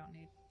 that we don't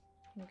need.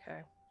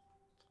 Okay.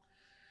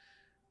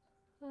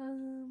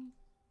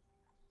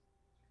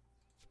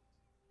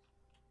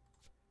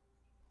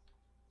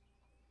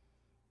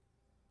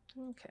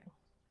 Okay.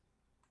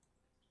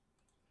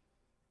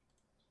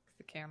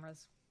 The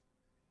cameras.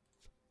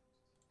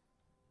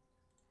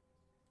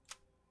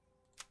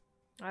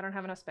 I don't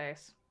have enough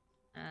space.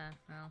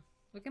 Well,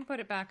 we can put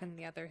it back in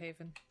the other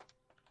haven.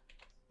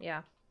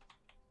 Yeah.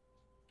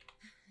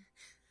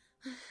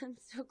 I'm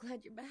so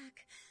glad you're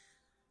back.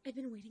 I've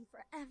been waiting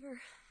forever.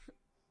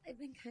 I've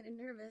been kind of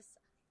nervous.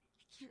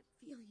 I can't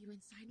feel you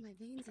inside my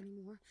veins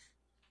anymore.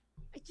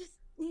 I just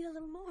need a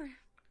little more,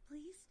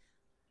 please.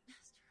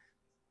 Master,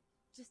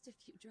 just a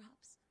few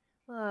drops.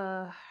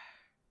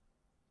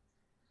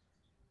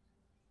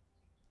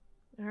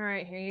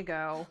 Alright, here you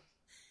go.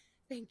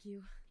 Thank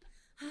you.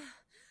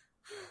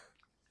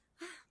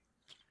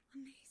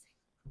 Amazing.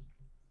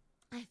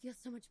 I feel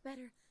so much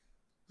better.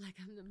 Like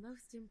I'm the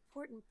most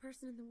important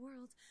person in the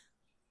world.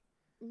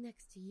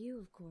 Next to you,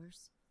 of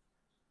course.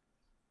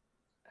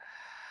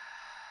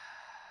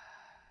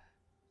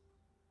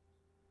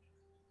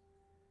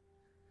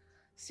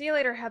 See you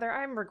later, Heather.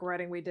 I'm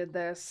regretting we did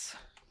this.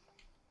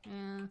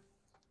 Yeah.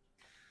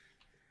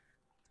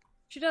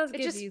 She does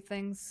give you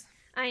things.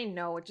 I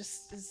know, it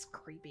just is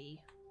creepy.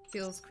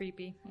 Feels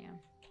creepy, yeah.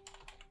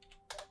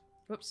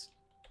 Whoops.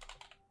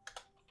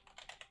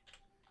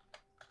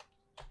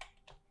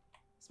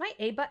 Is my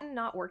A button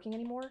not working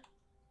anymore?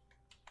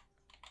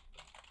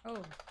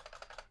 Oh.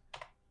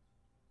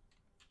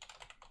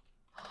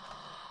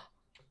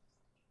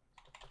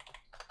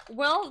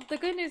 Well, the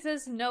good news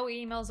is no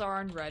emails are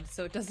unread,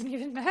 so it doesn't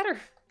even matter.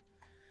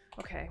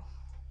 Okay.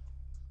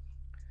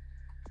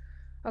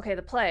 Okay,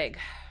 the plague.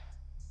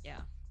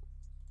 Yeah.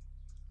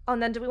 Oh,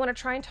 and then do we want to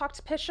try and talk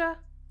to Pisha?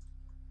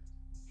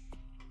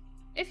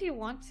 If you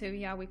want to,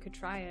 yeah, we could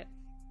try it.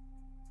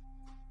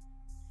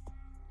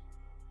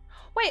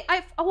 Wait,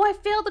 I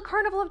failed the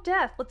Carnival of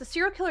Death. Let the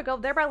serial killer go,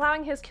 thereby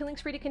allowing his killing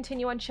spree to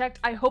continue unchecked.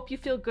 I hope you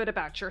feel good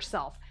about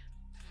yourself.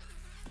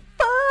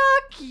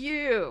 Fuck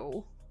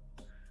you!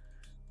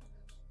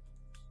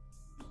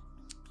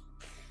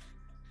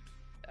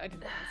 I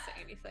didn't want to say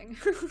anything.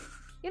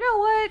 You know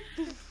what?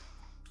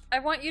 I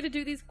want you to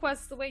do these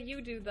quests the way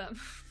you do them.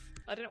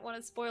 I didn't want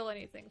to spoil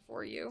anything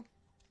for you.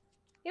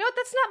 You know what?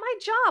 That's not my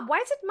job. Why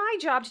is it my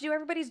job to do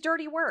everybody's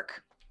dirty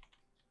work?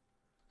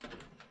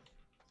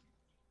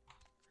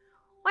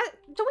 Why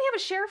don't we have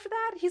a sheriff for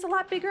that? He's a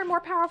lot bigger and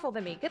more powerful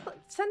than me.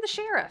 Send the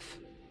sheriff.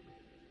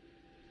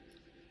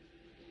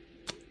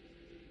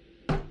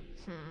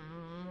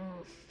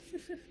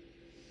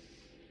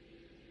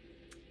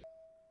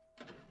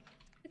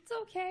 It's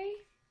okay.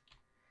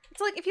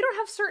 like if you don't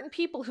have certain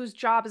people whose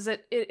job is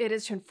it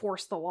is to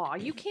enforce the law,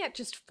 you can't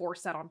just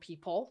force that on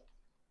people.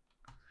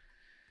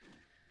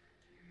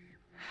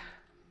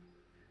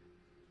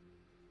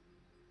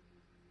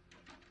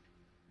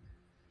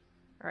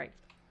 All right,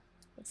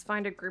 let's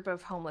find a group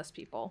of homeless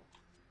people.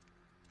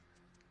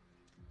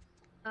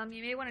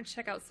 You may want to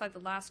check outside the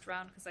last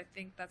round because I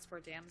think that's where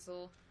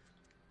Damsel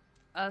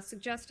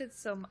suggested.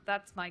 So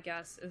that's my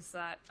guess, is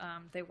that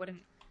they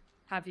wouldn't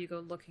have you go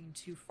looking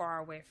too far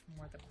away from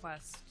where the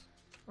quest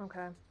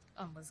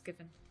was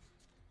given.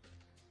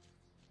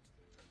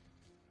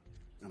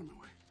 Out of my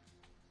way.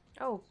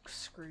 Oh,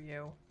 screw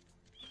you.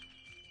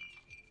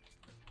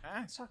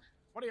 Huh?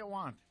 What do you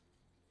want?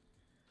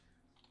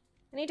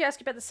 I need to ask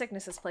you about the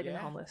sickness that's plaguing the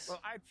homeless.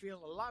 Well, I'd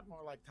feel a lot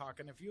more like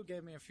talking if you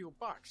gave me a few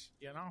bucks,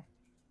 you know?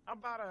 How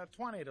about a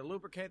 20 to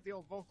lubricate the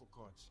old vocal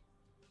cords?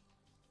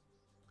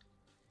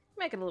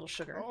 Make it a little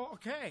sugar. Oh,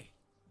 okay.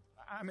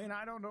 I mean,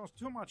 I don't know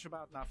too much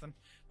about nothing,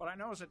 but I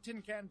know that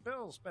Tin Can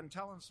Bill's been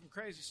telling some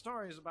crazy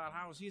stories about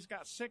how he's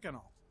got sick and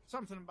all.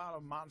 Something about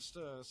a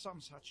monster, some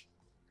such.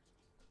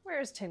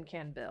 Where's Tin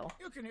Can Bill?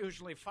 You can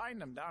usually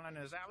find him down in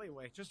his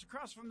alleyway, just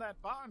across from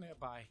that bar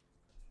nearby.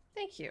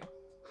 Thank you.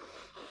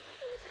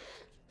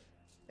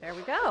 There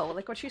we go.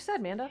 Like what you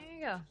said, Manda. There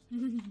you go.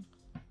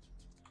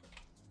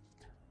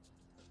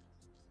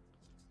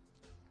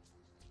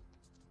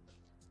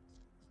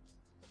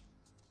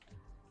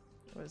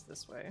 It was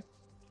this way.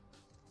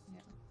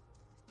 Yeah.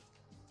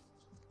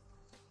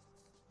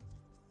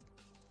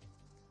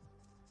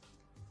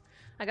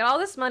 I got all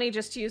this money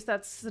just to use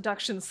that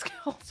seduction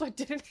skill, so I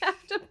didn't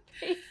have to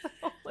pay the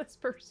homeless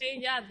person. Hey,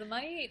 yeah, the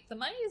money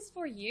is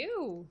for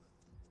you.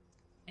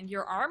 And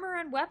your armor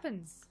and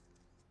weapons.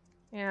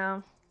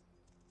 Yeah.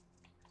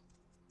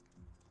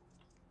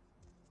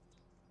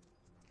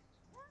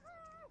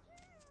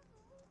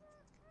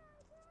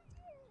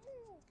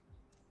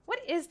 What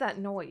is that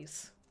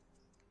noise?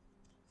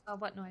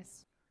 What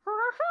noise?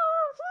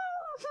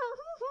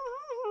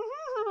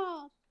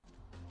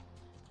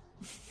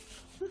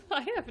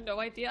 I have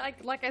no idea.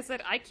 Like I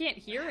said, I can't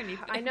hear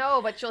anything. I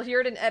know, but you'll hear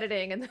it in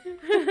editing. And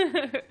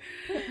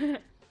okay.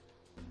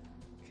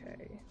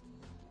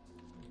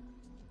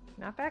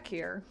 Not back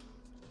here.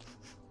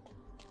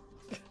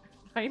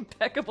 My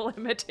impeccable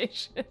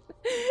imitation.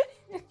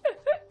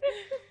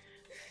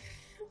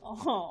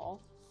 Oh.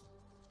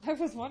 I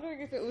was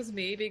wondering if it was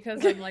me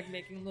because I'm like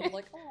making a little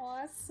like,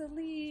 aw,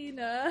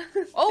 Selena.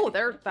 Oh,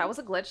 that was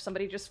a glitch.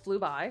 Somebody just flew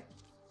by.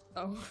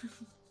 Oh.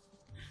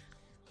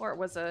 Or it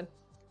was a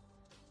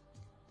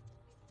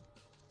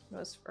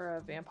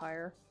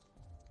vampire.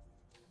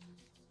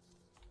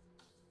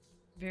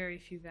 Very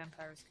few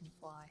vampires can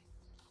fly.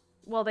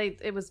 Well, they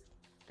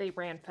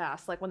ran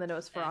fast, like when the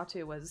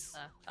Nosferatu was.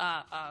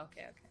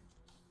 Okay.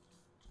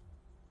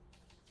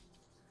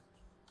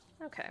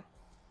 Okay.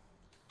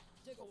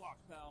 Take a walk,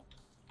 pal.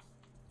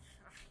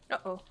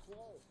 Uh-oh.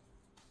 Whoa.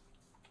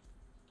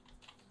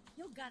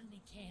 You got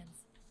any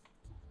cans?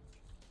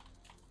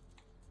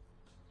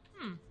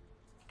 Move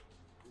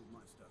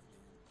my stuff,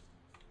 man.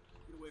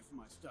 Get away from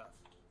my stuff.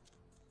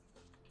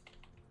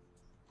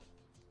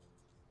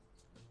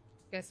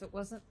 Guess it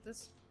wasn't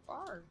this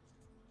far.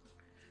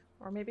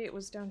 Or maybe it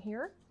was down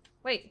here?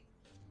 Wait.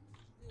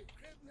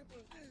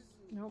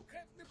 Nope.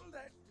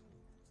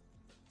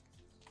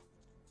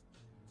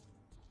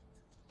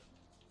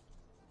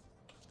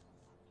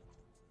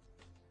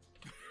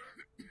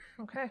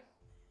 Okay.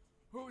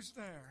 Who's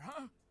there,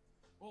 huh?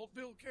 Old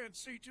Bill can't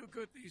see too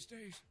good these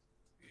days.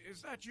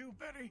 Is that you,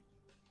 Betty?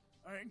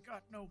 I ain't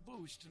got no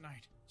booze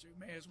tonight, so you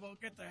may as well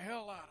get the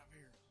hell out of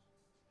here.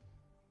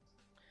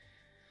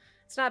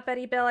 It's not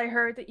Betty Bill. I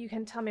heard that you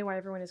can tell me why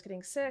everyone is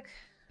getting sick.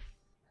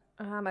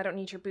 I don't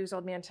need your booze,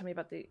 old man. Tell me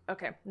about the...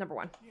 Okay, number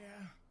one.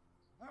 Yeah,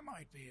 I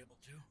might be able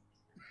to.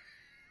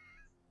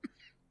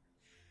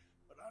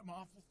 But I'm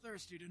awful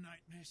thirsty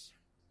tonight, miss.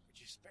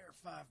 Could you spare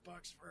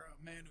 $5 for a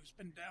man who's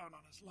been down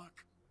on his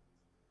luck?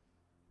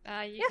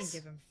 You can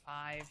give him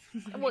 5.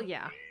 Well,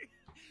 yeah.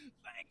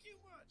 Thank you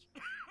much.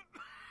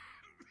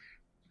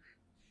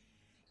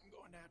 I'm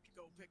going to have to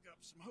go pick up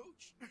some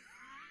hooch.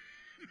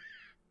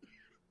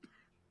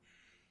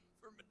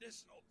 For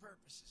medicinal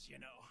purposes, you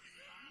know.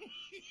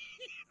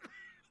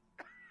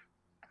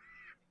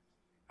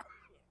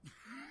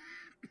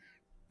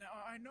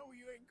 Now, I know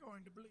you ain't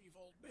going to believe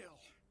old Bill,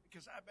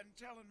 because I've been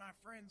telling my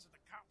friends and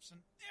the cops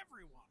and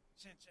everyone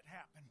since it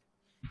happened.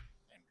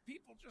 And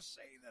people just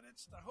say that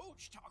it's the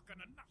hooch talking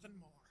and nothing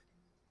more.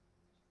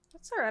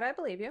 That's alright, I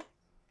believe you.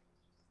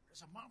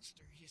 There's a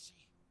monster, you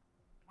see.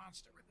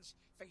 Monster with his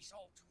face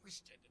all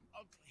twisted and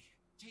ugly,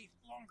 teeth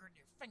longer than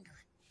your finger,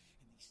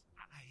 and these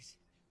eyes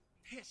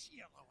piss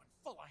yellow and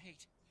full of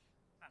hate.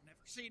 I've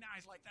never seen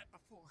eyes like that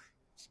before.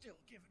 Still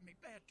giving me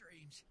bad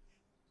dreams.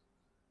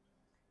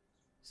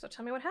 So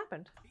tell me what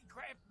happened. He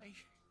grabbed me,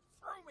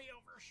 threw me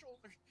over his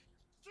shoulder,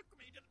 took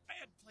me to the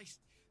bad place,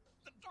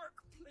 the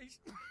dark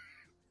place.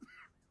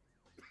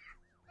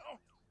 Oh,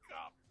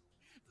 God,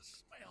 the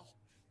smell.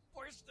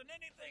 Worse than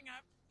anything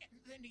and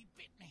then he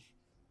bit me.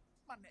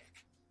 My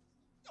neck.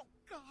 Oh,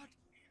 God,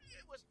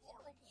 it was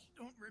horrible.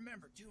 don't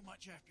remember too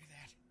much after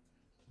that.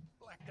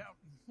 Blacked out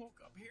and woke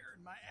up here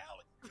in my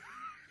alley.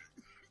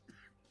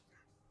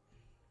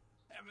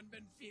 Haven't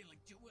been feeling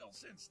too well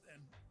since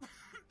then.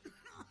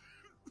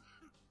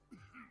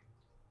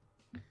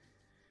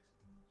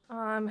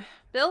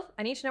 Bill,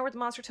 I need to know where the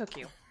monster took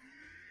you.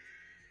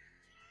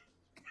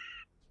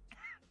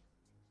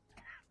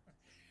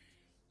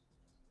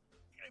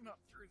 Came up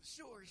through the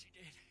sewers, he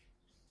did.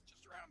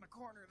 Just around the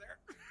corner there.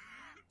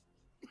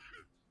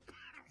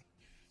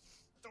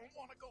 Don't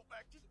want to go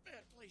back to the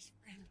bad place,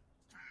 friend.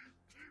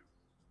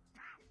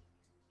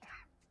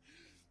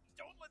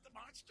 Don't let the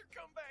monster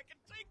come back and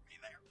take me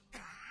there.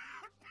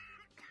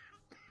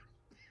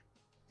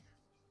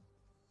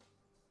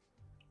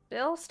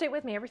 Bill, stay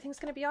with me. Everything's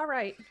gonna be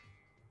alright.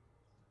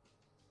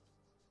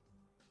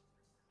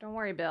 Don't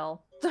worry,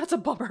 Bill. That's a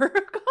bummer.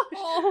 Gosh.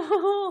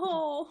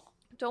 Oh.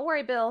 Don't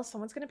worry, Bill.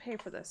 Someone's gonna pay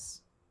for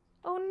this.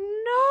 Oh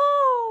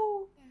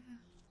no!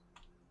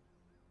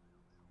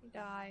 He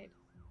died.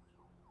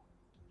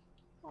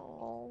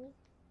 Oh.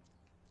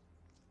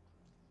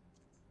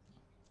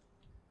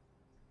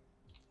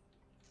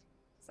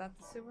 Is that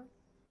the sewer?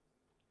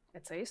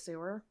 It's a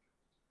sewer.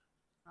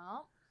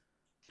 Oh.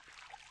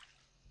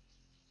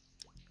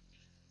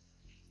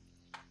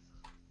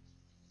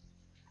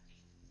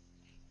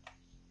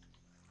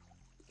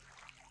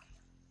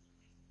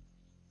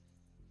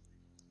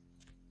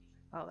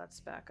 Oh, that's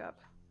back up.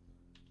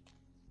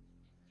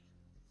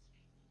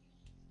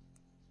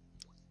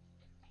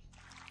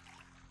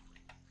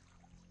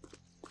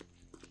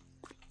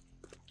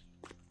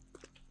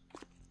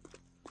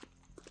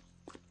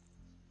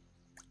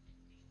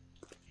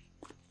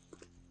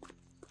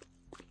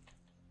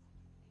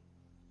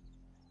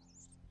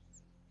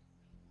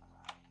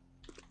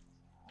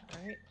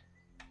 All right.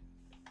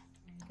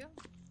 There you go.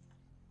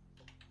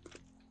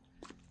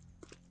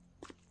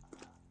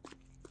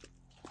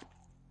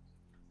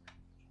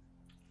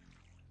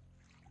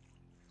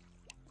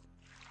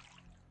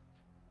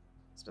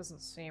 This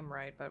doesn't seem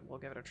right, but we'll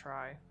give it a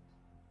try.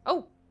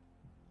 Oh!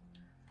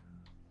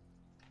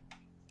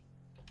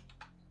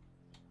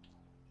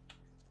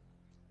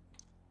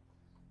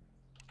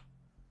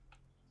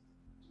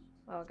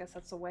 Well, I guess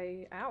that's a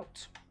way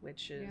out,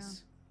 which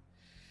is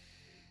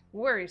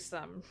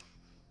worrisome.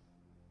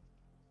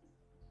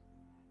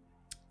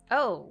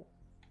 Oh.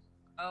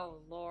 Oh,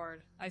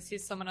 Lord. I see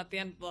someone at the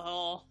end of the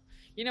hall.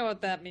 You know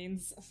what that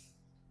means.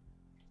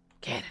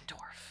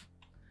 Ganondorf.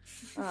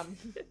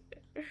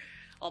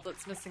 All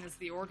that's missing is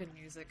the organ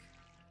music.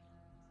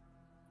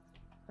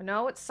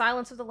 No, it's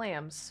Silence of the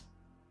Lambs.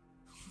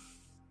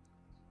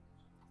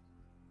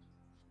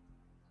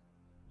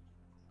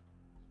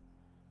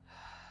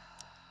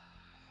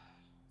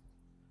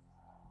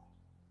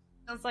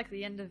 Sounds like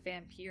the end of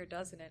Vampire,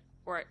 doesn't it?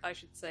 Or I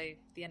should say,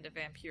 the end of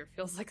Vampire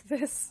feels like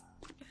this.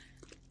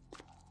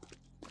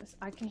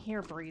 I can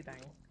hear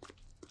breathing.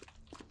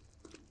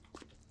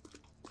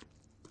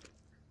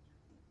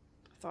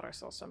 I thought I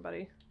saw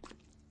somebody.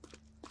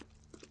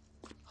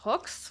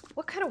 Hooks?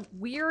 What kind of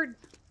weird...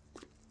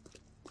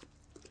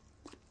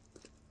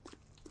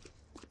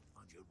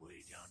 On your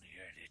way down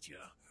here, did you?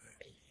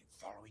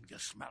 Following the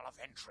smell of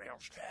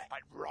entrails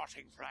and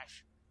rotting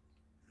flesh.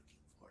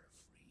 Looking for a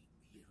free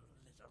meal,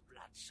 little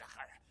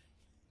bloodsucker.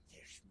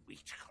 There's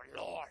meat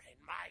galore in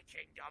my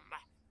kingdom.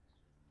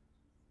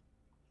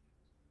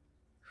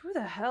 Who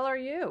the hell are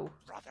you?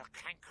 Brother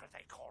Canker,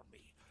 they call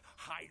me.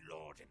 High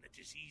Lord in the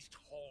diseased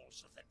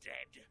halls of the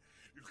dead.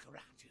 Look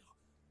around you.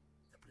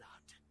 The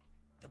blood.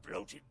 The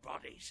bloated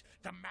bodies.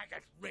 The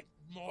maggot-ripped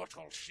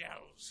mortal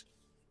shells.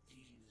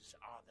 These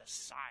are the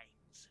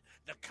signs.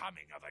 The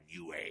coming of a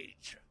new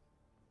age.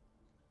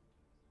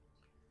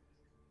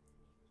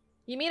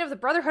 You mean of the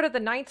Brotherhood of the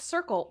Ninth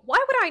Circle? Why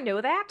would I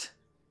know that?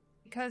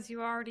 Because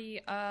you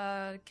already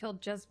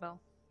killed Jezebel.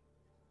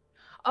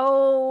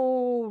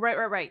 Oh,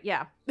 right.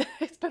 Yeah.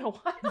 It's been a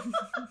while.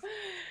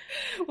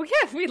 Well,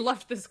 yeah, we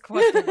left this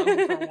quest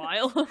alone for a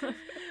while.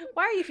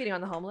 Why are you feeding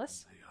on the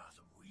homeless? They are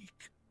the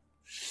weak,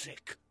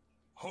 sick,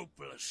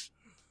 hopeless.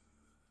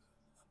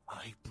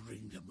 I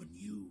bring them a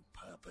new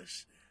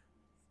purpose.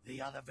 They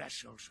are the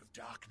vessels of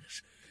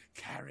darkness,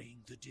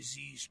 carrying the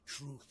diseased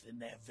truth in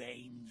their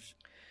veins.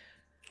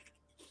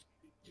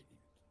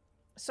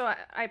 So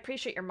I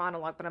appreciate your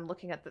monologue, but I'm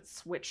looking at the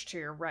switch to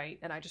your right,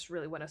 and I just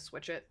really want to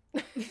switch it.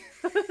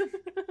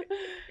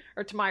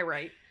 Or to my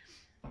right.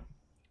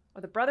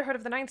 Or the Brotherhood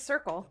of the Ninth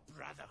Circle. The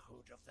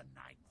Brotherhood of the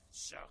Ninth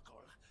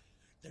Circle.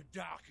 The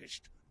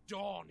darkest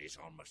dawn is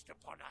almost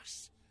upon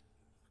us.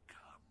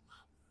 Come,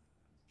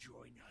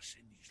 join us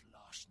in these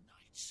last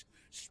nights,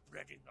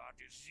 spreading our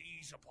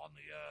disease upon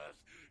the earth,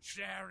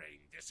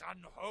 sharing this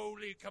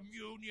unholy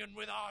communion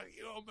with our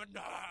human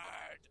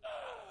herd.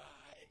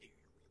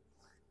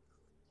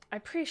 I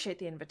appreciate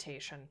the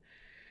invitation.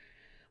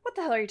 What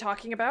the hell are you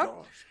talking about?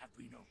 Doors have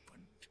been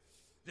opened,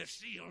 the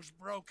seals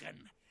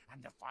broken,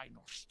 and the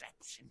final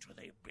steps into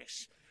the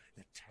abyss,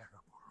 the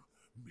terrible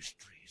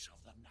mysteries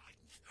of the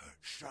Ninth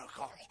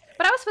Circle.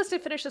 But I was supposed to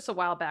finish this a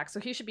while back,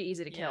 so he should be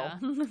easy to kill.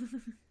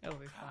 It'll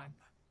be fine.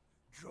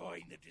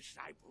 Join the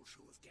disciples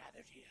who have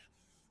gathered here,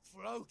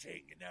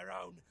 floating in their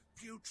own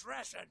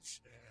putrescence.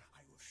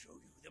 I will show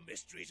you the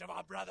mysteries of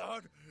our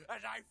brotherhood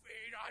as I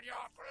feed on your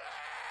flesh.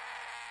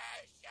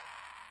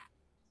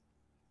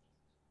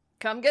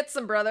 Come get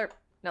some, brother.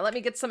 Now let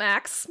me get some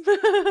axe.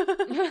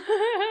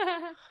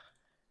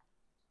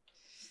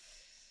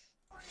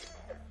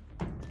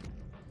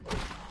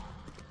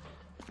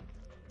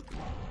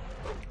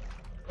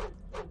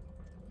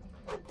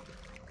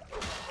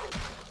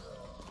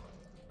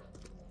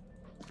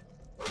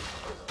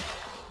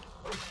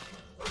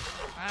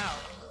 Wow.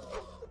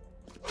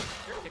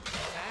 You're kicking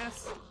his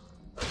ass.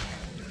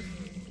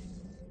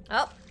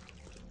 Oh.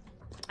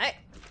 Hey.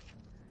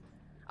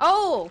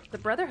 Oh, the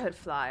Brotherhood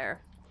flyer.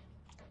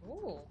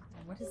 Ooh,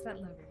 and what is that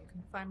lever? You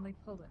can finally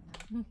pull it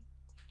now.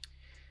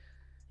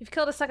 You've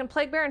killed a second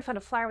plague bear and found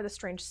a flyer with a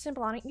strange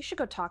symbol on it. You should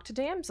go talk to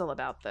Damsel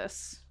about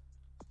this.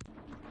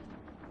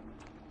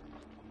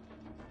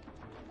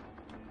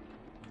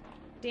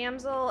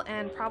 Damsel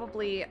and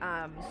probably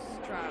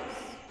Strauss.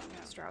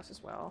 Yeah, Strauss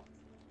as well.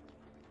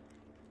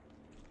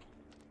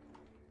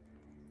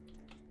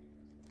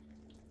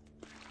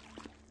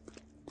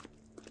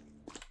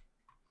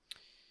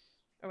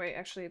 Oh wait,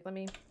 actually, let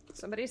me...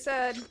 Somebody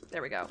said...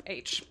 There we go.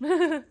 H.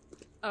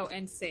 Oh,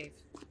 and save.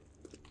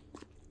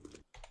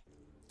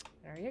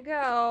 There you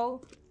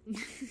go.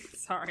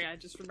 Sorry, I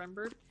just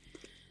remembered.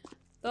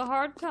 The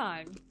hard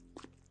time.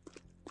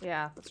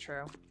 Yeah, that's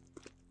true.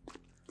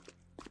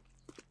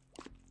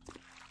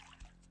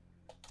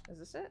 Is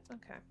this it?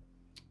 Okay.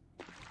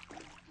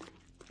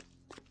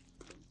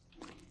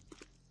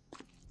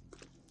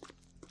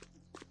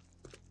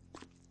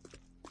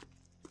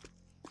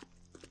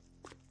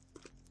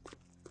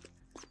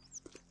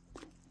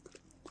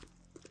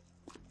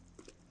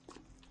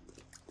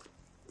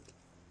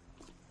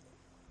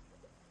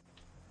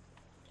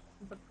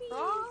 The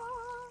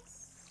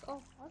cross.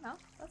 Oh no,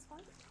 that's fine.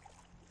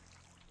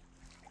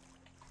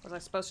 Was I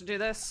supposed to do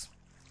this?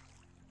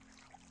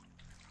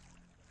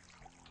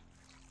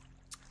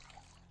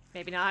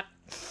 Maybe not.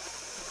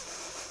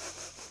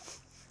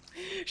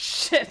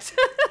 Shit.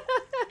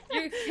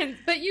 You can,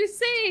 but you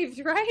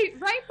saved, right?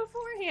 Right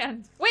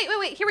beforehand. Wait.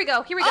 Here we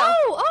go.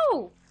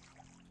 Oh!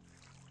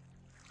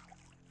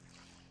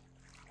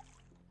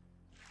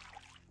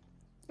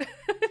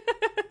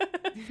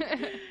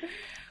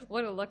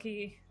 What a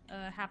lucky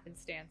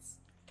happenstance.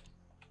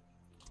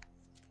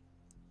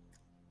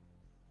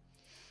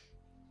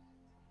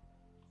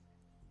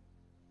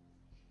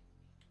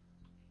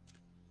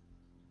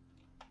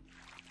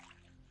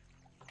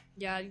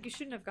 Yeah, you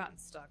shouldn't have gotten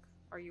stuck,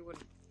 or you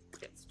wouldn't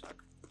get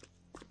stuck.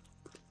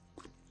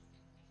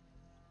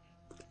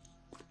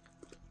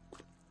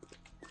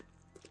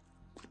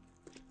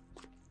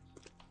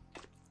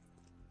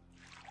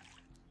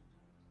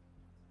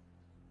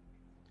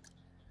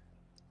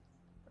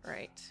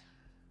 Right.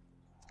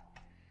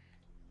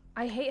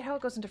 I hate how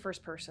it goes into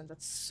first person.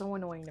 That's so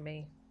annoying to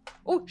me.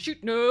 Oh, shoot.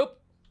 Nope.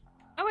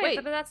 Oh, wait,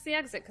 Wait. but that's the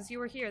exit, because you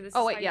were here. This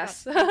Oh, is wait, how you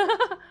yes.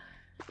 got-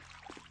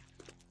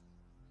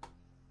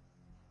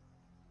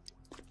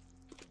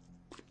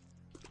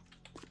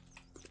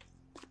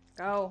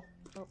 Go.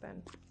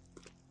 Open.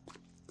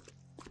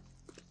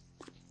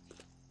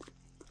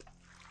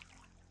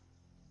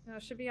 No,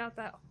 it should be out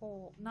that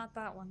hole. Not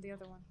that one, the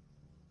other one.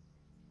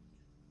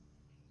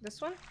 This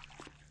one?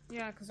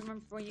 Yeah, because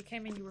remember when you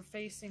came in, you were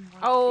facing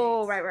one.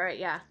 Oh, of the gates. right,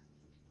 yeah.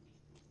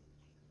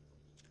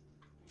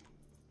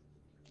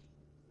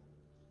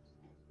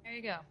 There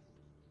you go.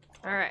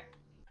 All right.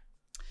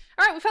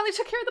 All right, we finally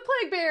took care of the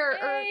plague bear.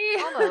 Yay!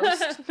 Or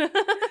almost.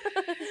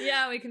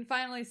 Yeah, we can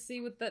finally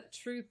see what that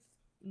truth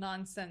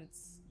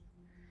nonsense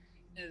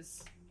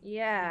is.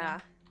 Yeah.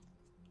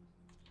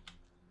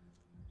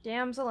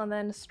 Damsel and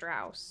then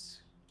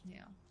Strauss.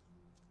 Yeah.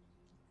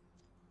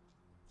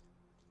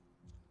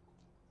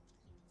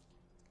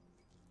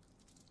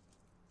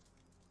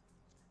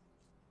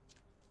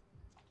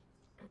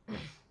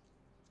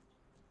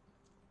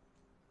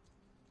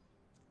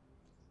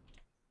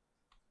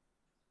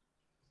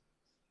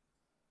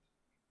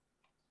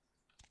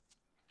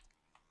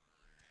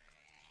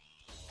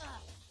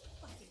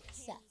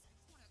 Seth.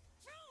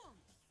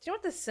 Do you know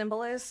what this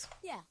symbol is?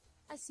 Yeah,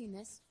 I've seen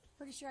this.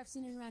 Pretty sure I've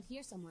seen it around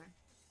here somewhere.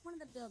 One of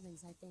the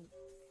buildings, I think.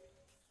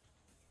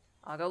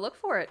 I'll go look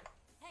for it.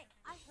 Hey,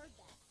 I heard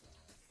that.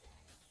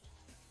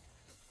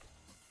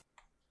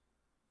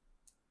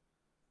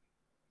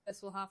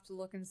 Guess we'll have to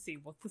look and see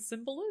what the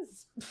symbol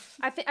is.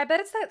 I bet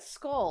it's that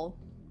skull.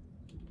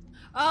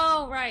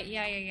 Oh, right.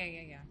 Yeah.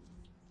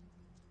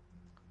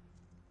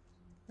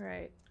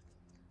 Right.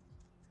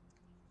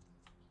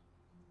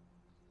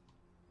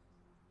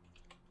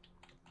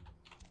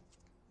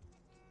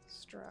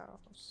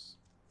 Strauss.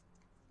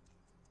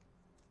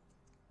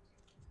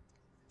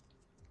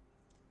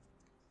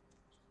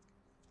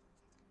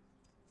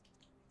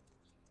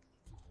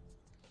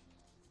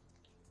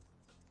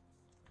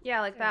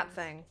 Yeah, like that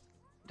thing.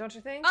 Don't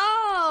you think?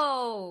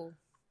 Oh!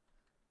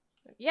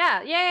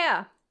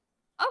 Yeah.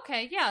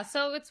 Okay, yeah,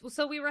 so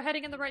we were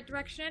heading in the right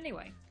direction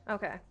anyway.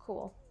 Okay,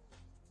 cool.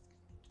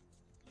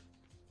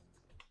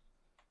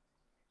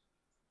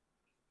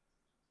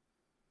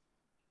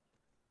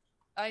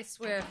 I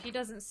swear, if he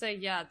doesn't say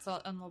yeah, it's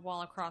on the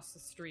wall across the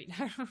street.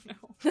 I don't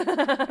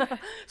know.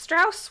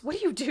 Strauss, what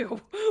do you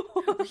do?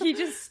 He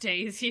just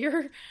stays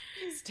here.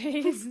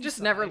 Stays Just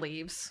inside. never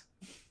leaves.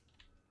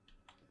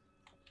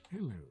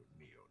 Hello,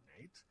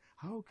 neonate.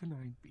 How can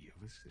I be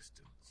of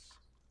assistance?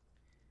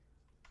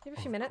 You have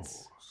a few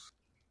minutes. Course.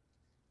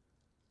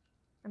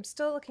 I'm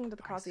still looking to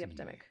the cause of the see.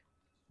 epidemic.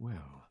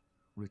 Well,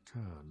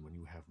 return when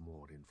you have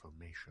more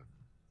information.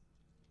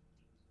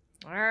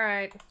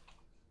 Alright.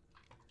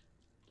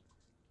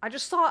 I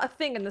just saw a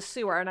thing in the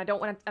sewer and I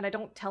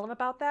don't tell him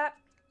about that.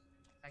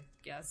 I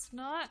guess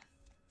not.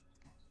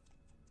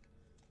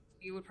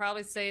 You would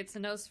probably say it's a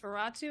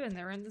Nosferatu and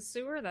they're in the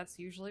sewer. That's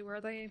usually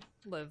where they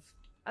live.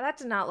 That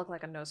did not look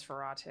like a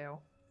Nosferatu.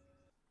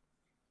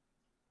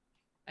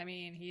 I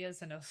mean, he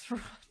is a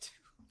Nosferatu.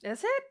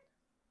 Is it?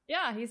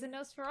 Yeah, he's a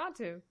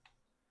Nosferatu.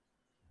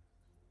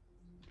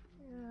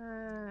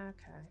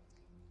 Okay.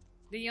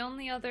 The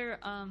only other,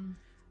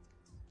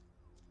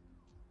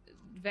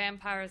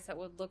 vampires that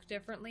would look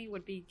differently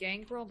would be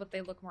Gangrel, but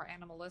they look more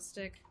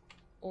animalistic,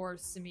 or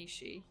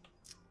Simishi.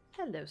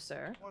 Hello,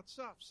 sir. What's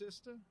up,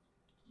 sister?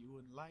 You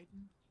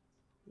enlightened?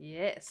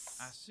 Yes.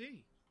 I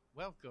see.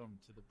 Welcome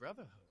to the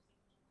Brotherhood.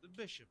 The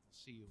bishop will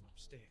see you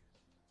upstairs.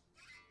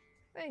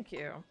 Thank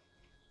you.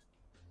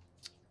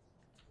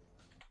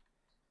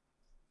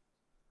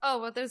 Oh,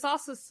 but there's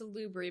also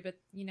Salubri, but,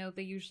 you know,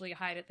 they usually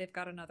hide it. They've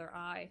got another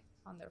eye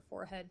on their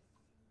forehead.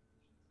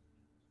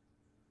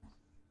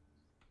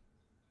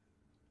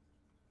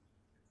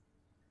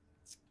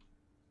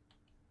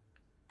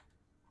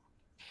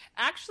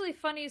 Actually,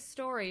 funny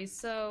story.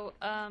 So,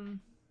 well,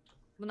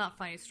 not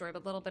funny story,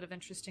 but a little bit of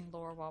interesting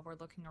lore while we're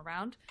looking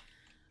around.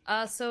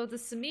 So the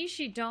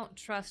Simishi don't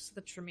trust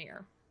the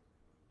Tremere.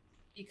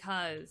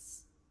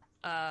 Because,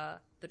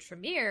 the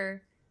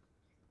Tremere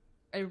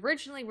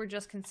originally were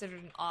just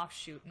considered an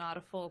offshoot, not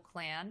a full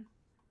clan.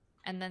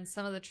 And then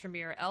some of the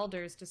Tremere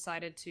elders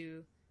decided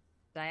to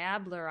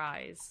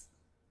diablerize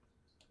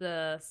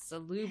the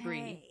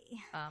Salubri.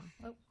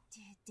 Hey,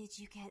 did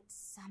you get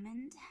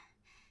summoned?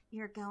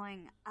 You're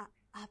going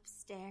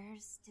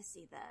upstairs to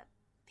see the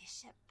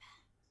bishop.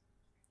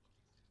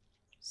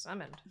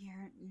 Summoned?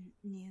 You're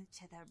new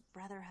to the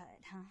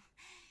Brotherhood, huh?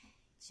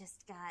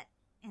 Just got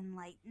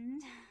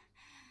enlightened.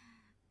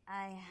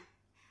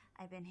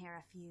 I've been here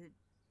a few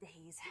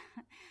days.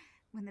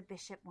 When the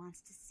bishop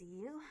wants to see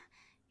you,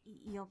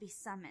 you'll be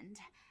summoned,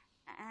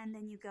 and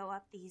then you go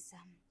up these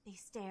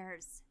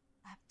stairs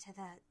up to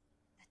the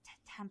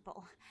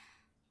temple.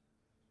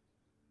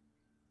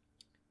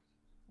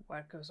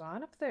 What goes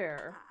on up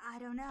there? I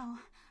don't know.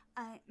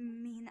 I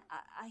mean,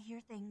 I hear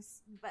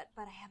things, but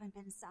I haven't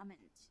been summoned.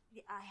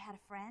 I had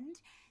a friend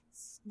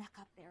snuck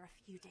up there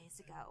a few days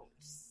ago.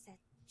 Said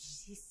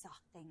she saw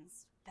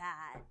things,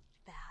 bad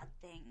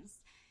things.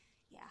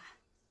 Yeah.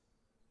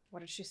 What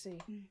did she see?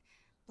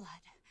 Blood.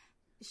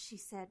 She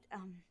said,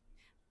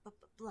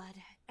 blood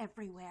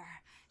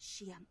everywhere.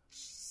 She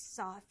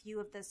saw a few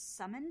of the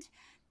summoned,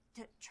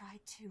 tried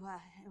to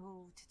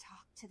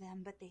talk to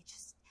them, but they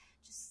just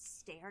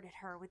stared at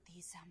her with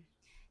these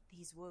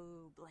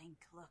woe blank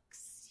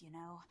looks, you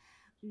know.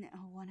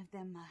 One of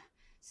them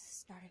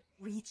started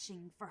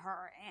reaching for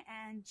her,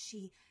 and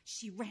she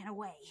ran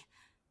away.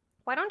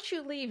 Why don't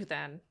you leave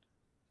then?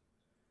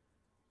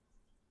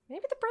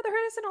 Maybe the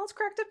Brotherhood isn't all it's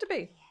cracked up to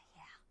be.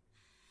 Yeah.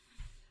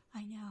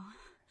 I know.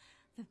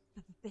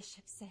 The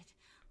bishop said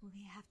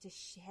we have to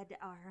shed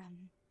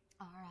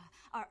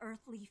our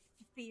earthly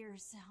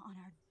fears on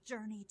our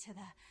journey to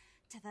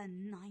the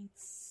ninth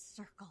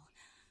circle.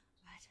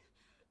 But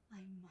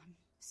I'm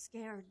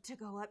scared to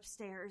go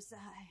upstairs.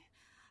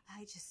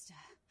 I just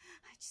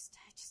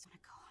want to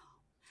go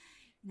home.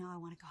 You know, I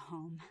want to go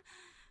home.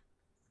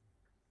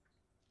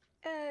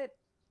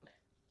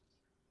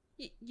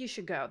 You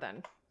should go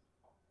then.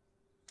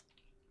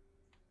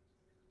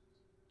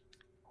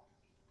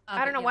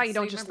 I don't know why you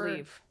don't just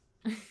leave,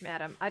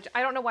 madam. I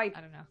don't know why.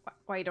 I don't know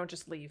why you don't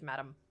just leave,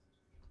 madam.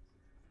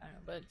 I don't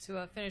know, but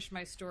to finish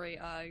my story,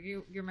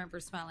 you remember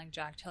Smiling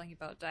Jack telling you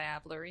about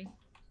diablerie?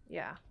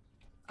 Yeah.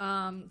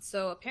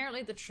 So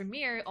apparently the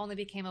Tremere only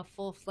became a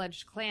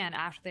full-fledged clan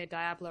after they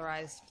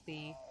diablerized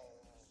the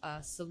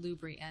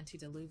Salubri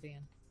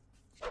Antediluvian,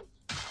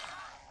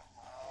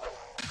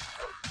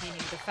 meaning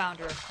the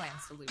founder of Clan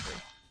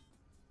Salubri.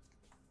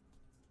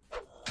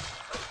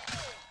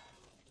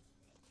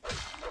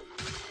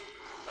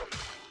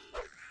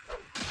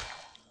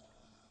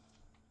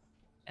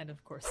 And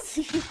of course,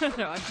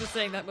 no, I'm just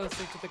saying that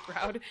mostly to the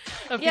crowd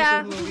of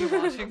people who will be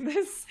watching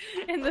this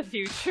in the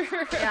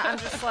future. Yeah, I'm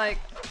just like,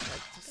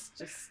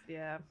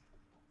 yeah.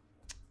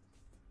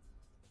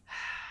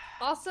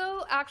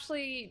 Also,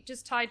 actually,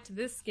 just tied to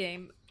this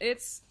game,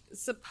 it's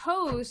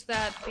supposed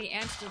that the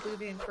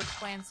Antediluvian for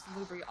Clan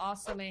Salubri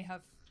also may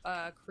have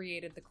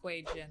created the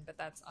Kuei-jin, but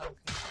that's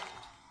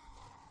unconfirmed.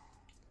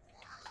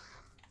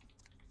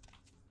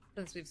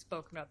 Since we've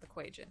spoken about the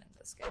Kuei-jin in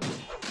this game.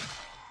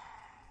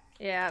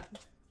 Yeah.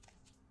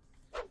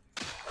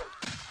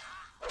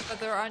 But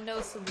there are no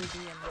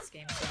Salubri in this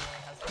game, so it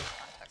really has no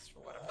context for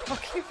what I'm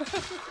talking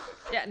about.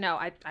 Yeah, no,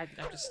 I'm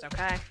just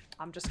okay.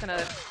 I'm just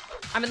gonna...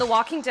 I'm in The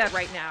Walking Dead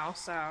right now,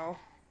 so...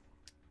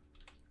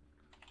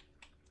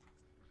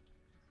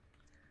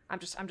 I'm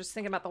just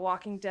thinking about The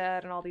Walking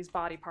Dead and all these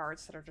body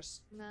parts that are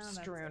just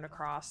strewn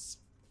across.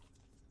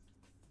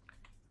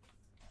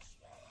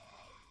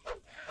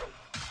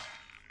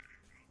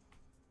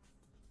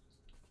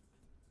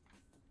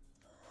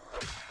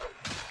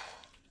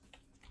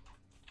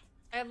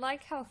 I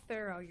like how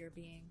thorough you're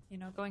being, you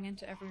know, going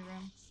into every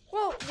room.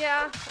 Well,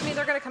 yeah. I mean,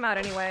 they're gonna come out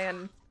anyway,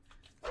 and...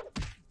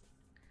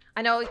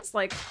 I know it's,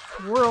 like,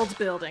 world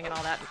building and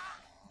all that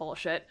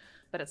bullshit,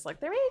 but it's like,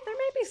 there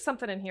may be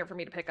something in here for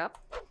me to pick up.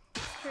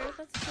 That's true,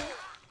 that's true.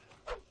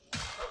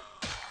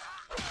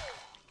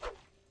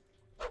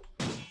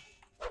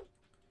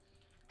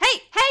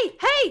 Hey! Hey!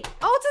 Hey!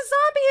 Oh, it's a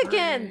zombie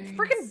again!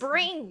 Freaking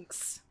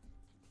brains!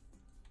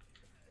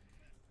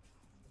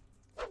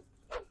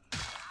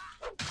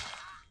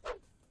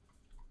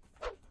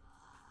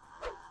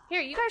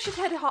 Here, you guys should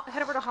head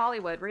over to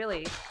Hollywood,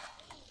 really.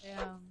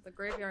 Yeah, the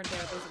graveyard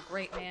there's a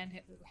great man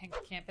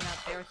camping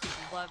out there.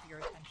 He'd love your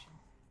attention.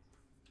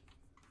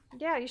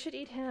 Yeah, you should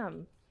eat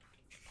him.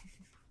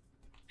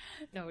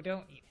 No,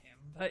 don't eat him,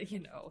 but, you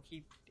know,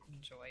 he'd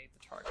enjoy the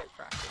target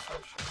practice,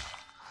 I'm sure.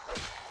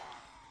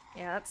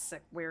 Yeah, that's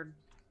sick, weird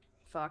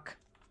fuck.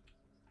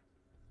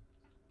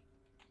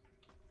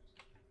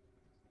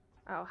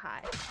 Oh,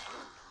 hi.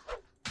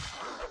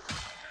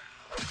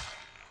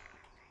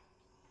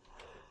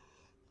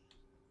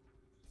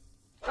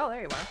 Oh,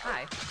 there you are.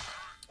 Hi.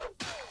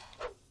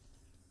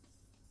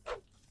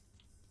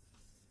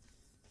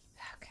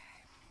 Okay.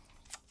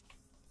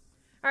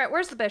 Alright,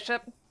 where's the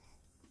bishop?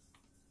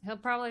 He'll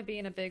probably be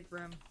in a big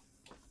room.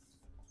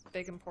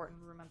 Big, important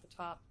room at the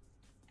top.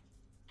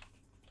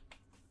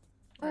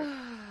 Right.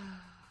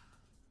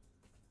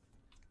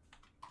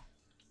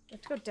 You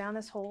have to go down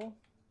this hole?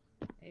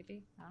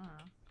 Maybe? I don't know.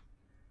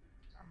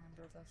 I don't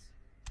remember this.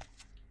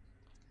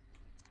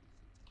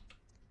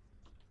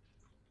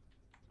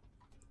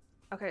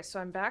 Okay, so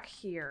I'm back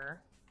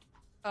here.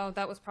 Oh,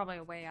 that was probably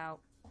a way out.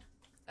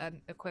 A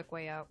quick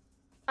way out.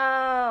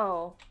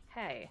 Oh,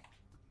 hey.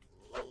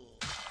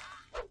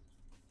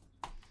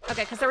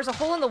 Okay, because there was a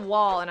hole in the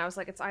wall, and I was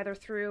like, it's either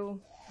through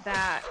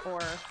that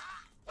or...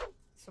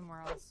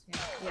 somewhere else, yeah.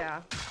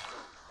 Yeah.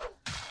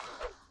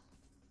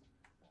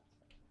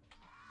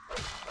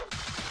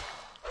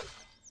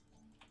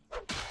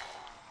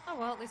 Oh,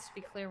 well, at least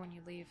be clear when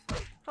you leave.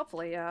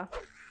 Hopefully, yeah.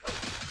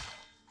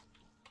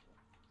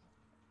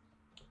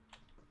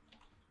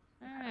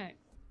 Alright.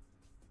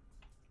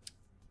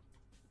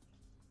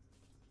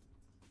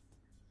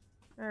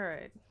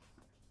 Alright.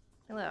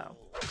 Hello.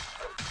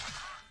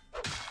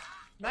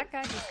 That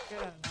guy just good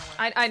out of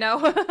nowhere. I know.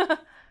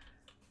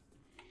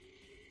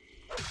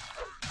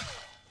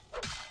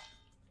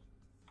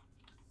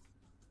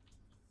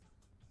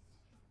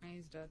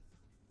 He's dead.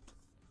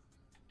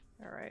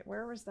 Alright,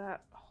 where was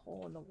that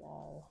hole in the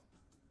wall?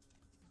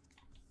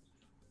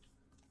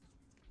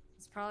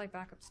 It's probably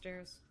back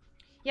upstairs.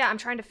 Yeah, I'm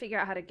trying to figure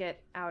out how to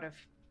get out of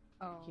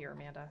here,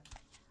 Amanda.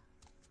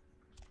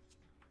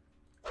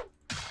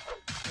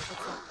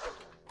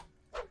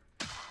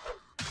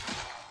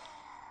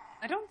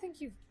 I don't think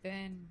you've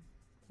been...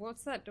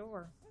 What's that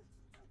door?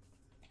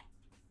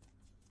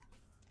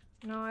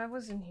 No, I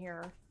was in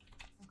here.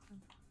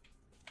 Okay.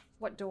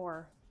 What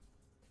door?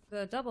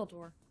 The double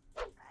door.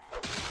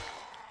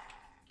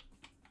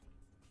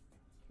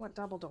 What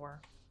double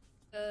door?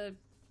 The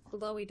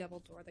glowy double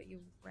door that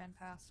you ran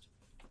past.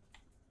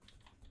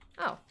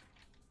 Oh.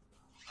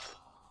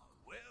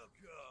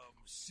 Welcome,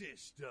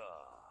 sister.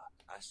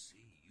 I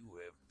see you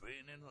have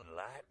been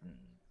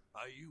enlightened.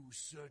 Are you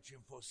searching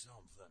for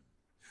something?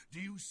 Do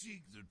you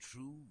seek the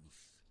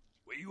truth?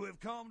 Well, you have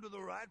come to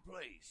the right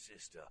place,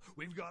 sister.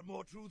 We've got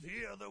more truth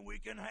here than we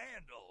can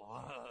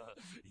handle.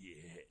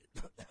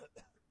 Yeah.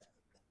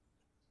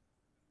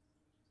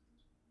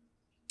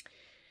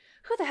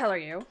 Who the hell are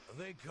you?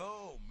 They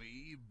call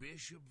me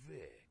Bishop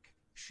Vic,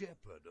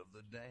 Shepherd of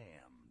the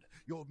Damned,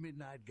 your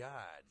midnight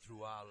guide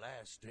through our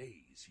last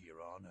days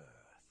here on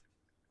Earth.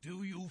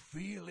 Do you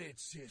feel it,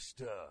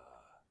 sister?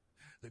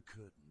 The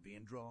curtain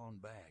being drawn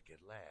back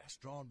at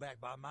last, drawn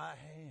back by my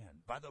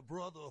hand, by the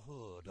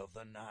brotherhood of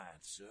the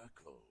Ninth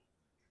Circle.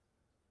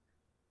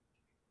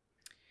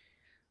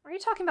 Are you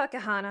talking about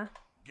Gehenna?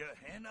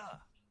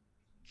 Gehenna,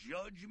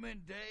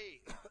 Judgment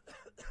Day,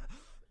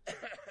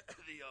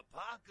 the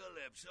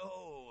apocalypse.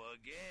 Oh,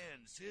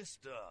 again,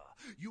 sister,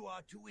 you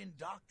are too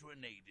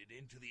indoctrinated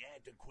into the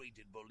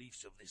antiquated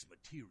beliefs of this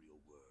material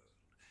world.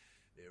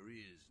 There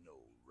is no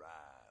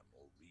rhyme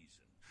or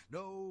reason.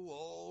 No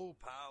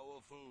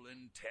all-powerful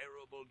and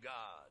terrible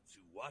gods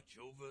who watch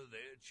over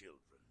their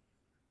children.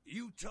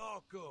 You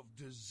talk of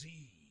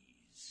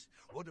disease.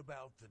 What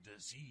about the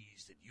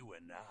disease that you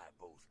and I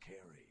both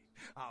carry?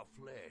 Our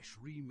flesh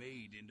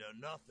remade into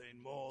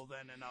nothing more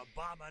than an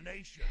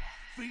abomination,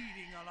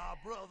 feeding on our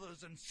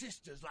brothers and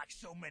sisters like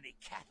so many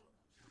cattle.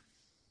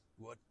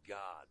 What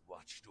god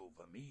watched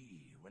over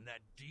me when that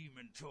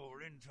demon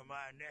tore into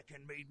my neck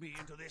and made me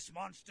into this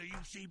monster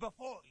you see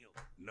before you?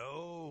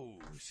 No,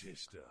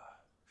 sister.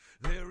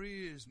 There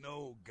is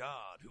no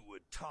god who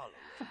would tolerate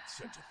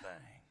such a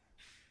thing.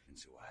 And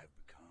so I have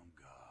become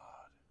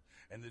God.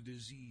 And the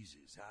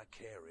diseases I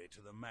carry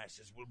to the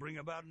masses will bring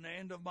about an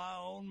end of my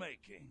own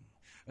making,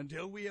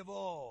 until we have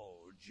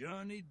all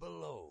journeyed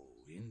below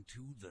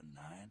into the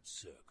ninth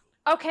circle.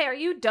 Okay, are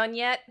you done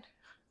yet?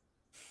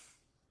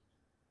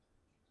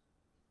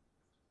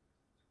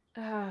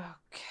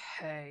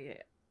 Okay.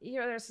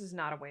 Yeah, this is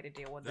not a way to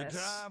deal with this. The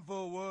time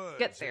for words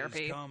Get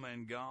therapy. has come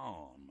and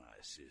gone, my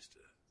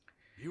sister.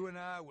 You and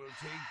I will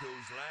take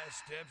those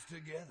last steps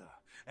together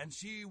and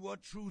see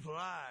what truth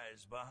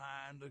lies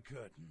behind the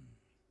curtain.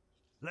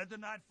 Let the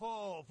night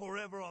fall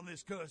forever on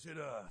this cursed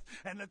earth,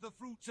 and let the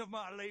fruits of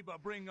my labor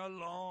bring a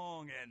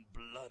long and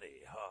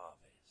bloody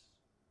harvest.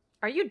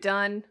 Are you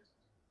done?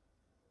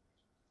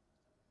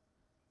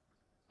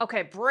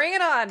 Okay, bring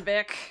it on,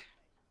 Vic.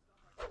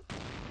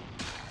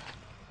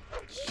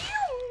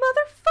 You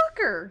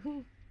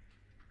motherfucker!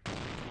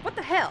 What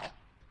the hell?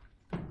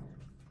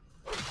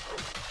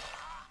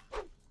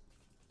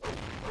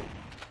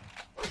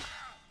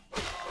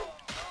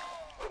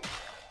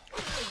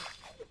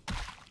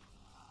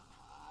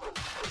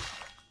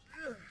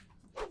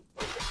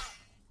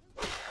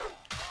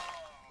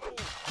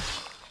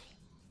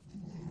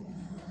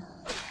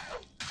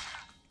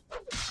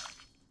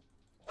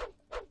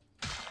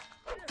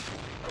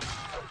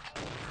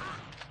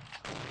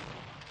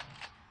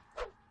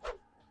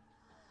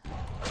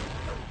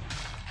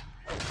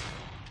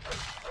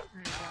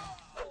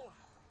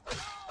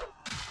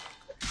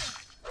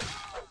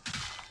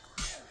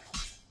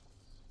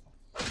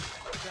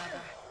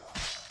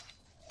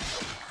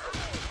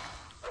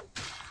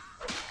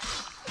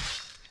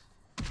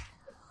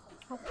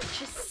 Oh,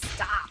 just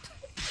stop.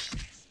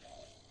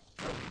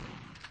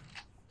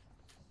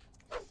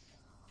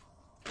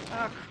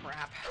 Oh,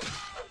 crap.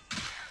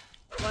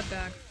 Blood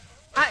bag.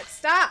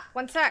 Stop!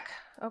 1 sec.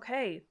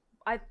 Okay.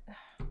 I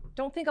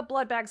don't think a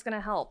blood bag's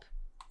gonna help.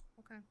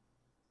 Okay.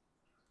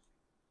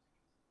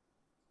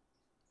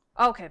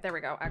 Okay, there we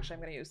go. Actually,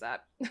 I'm gonna use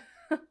that.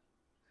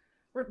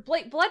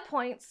 Blood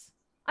points?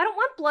 I don't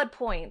want blood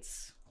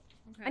points.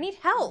 Okay. I need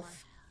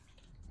health.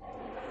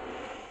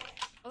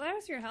 Well,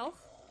 there's your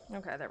health.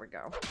 Okay, there we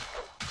go.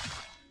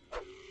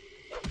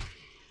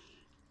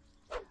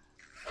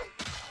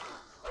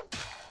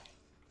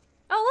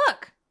 Oh,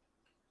 look!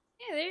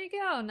 Yeah, there you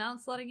go. Now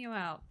it's letting you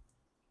out.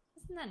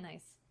 Isn't that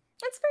nice?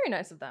 That's very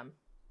nice of them.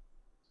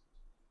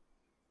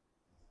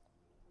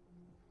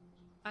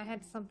 I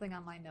had something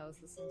on my nose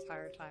this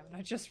entire time, and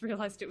I just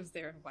realized it was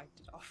there and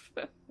wiped it off.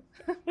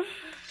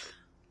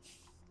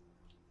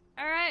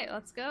 Alright,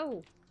 let's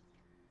go.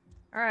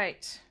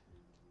 Alright.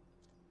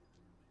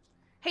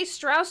 Hey,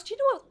 Strauss, do you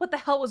know what the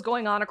hell was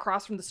going on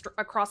across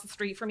the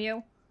street from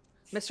you?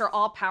 Mr.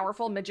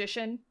 All-Powerful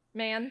Magician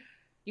Man?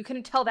 You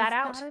couldn't tell that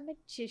out? He's not a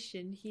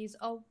magician, he's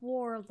a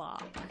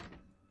warlock.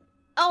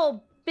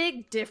 Oh,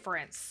 big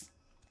difference.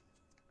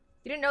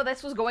 You didn't know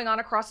this was going on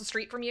across the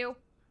street from you?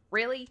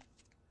 Really?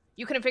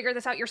 You couldn't figure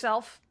this out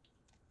yourself?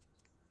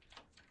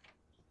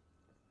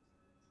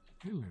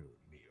 Hello,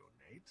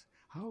 neonate.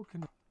 How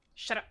can I...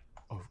 Shut up.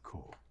 Of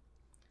course.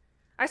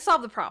 I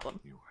solved the problem.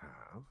 You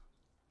have?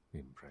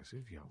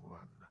 Impressive, young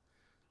one.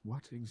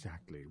 What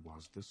exactly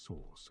was the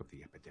source of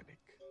the epidemic?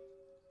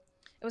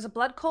 It was a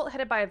blood cult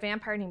headed by a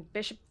vampire named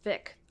Bishop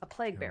Vic, a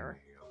plague bearer.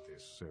 Tell me of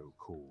this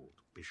so-called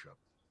bishop.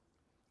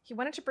 He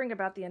wanted to bring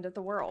about the end of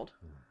the world.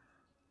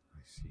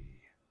 I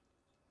see.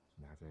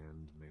 That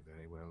end may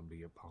very well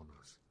be upon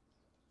us.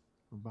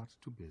 But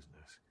to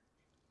business.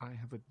 I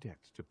have a debt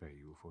to pay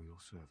you for your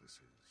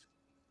services.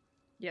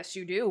 Yes,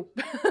 you do.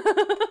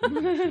 If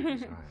you so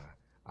desire,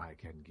 I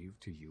can give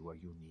to you a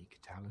unique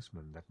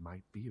talisman that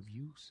might be of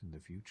use in the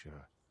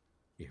future.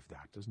 If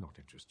that does not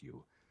interest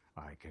you,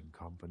 I can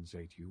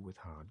compensate you with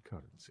hard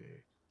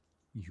currency.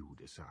 You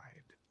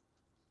decide.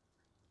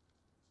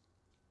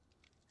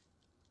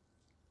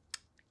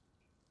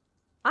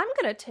 I'm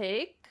gonna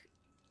take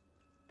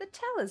the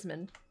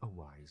talisman. A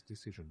wise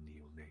decision,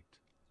 neonate.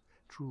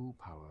 True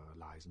power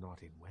lies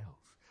not in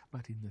wealth,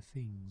 but in the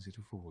things it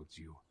affords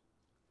you.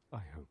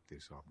 I hope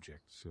this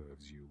object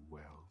serves you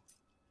well.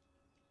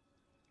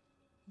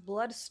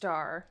 Blood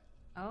Star.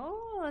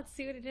 Oh, let's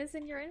see what it is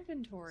in your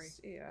inventory.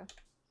 Yeah.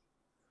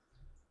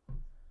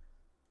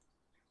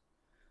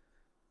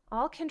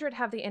 All kindred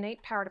have the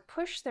innate power to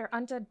push their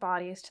undead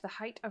bodies to the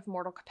height of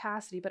mortal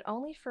capacity, but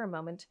only for a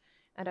moment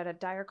and at a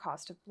dire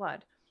cost of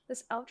blood.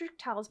 This eldritch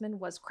talisman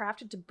was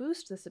crafted to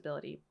boost this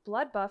ability.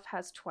 Blood buff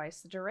has twice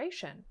the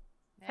duration.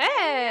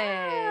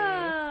 Hey!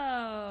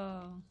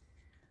 Oh.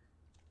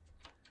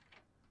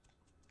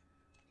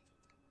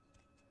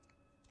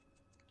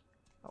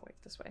 Oh, wait,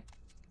 this way.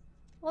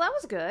 Well, that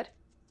was good.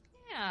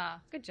 Yeah,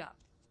 good job.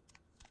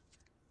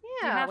 Yeah,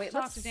 Do you have wait, to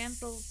talk let's to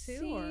Damsel too?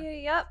 see. Or?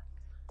 Yep.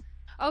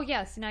 Oh,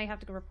 yes, now you have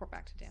to go report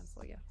back to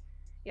Damsel, yeah.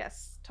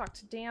 Yes, talk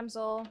to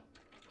Damsel.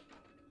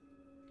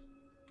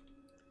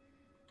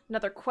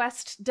 Another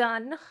quest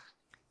done.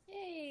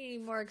 Yay,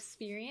 more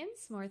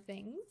experience, more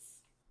things.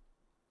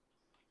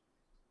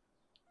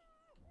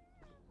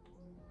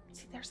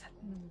 See, there's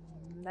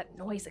that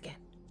noise again.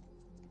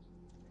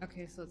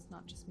 Okay, so it's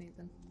not just me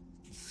then.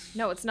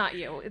 No, it's not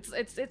you.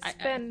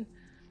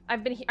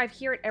 I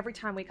hear it every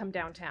time we come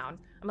downtown.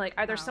 I'm like,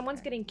 either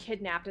someone's getting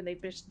kidnapped and they've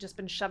just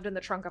been shoved in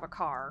the trunk of a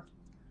car.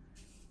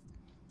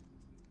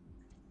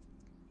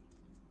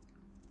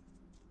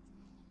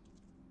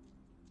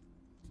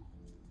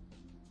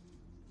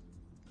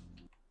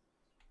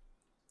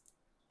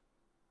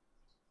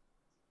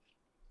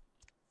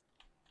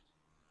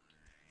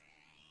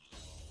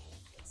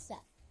 Seth.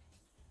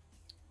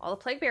 All the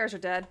plague bears are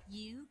dead.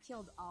 You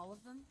killed all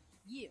of them?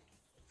 You.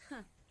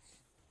 Huh.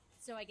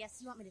 So I guess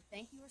you want me to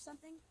thank you or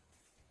something?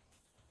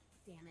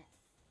 Damn it.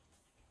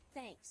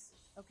 Thanks,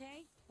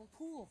 okay? Well,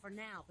 cool for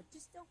now, but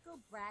just don't go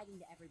bragging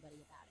to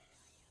everybody about it.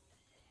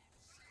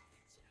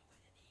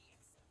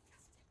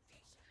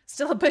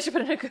 Still a bishop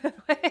in a good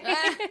way.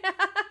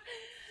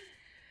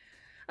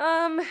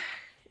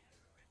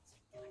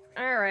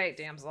 Alright,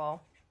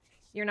 damsel.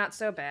 You're not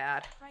so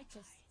bad.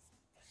 Righteous.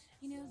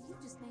 You know, you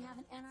just may have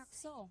an anarch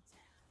soul.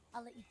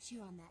 I'll let you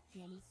chew on that,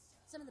 Danny.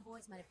 Some of the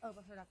boys might have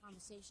overheard our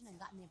conversation and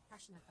gotten the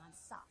impression I've gone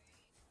soft.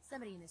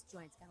 Somebody in this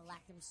joint's gotta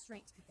lack the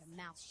restraint to keep their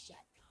mouths shut.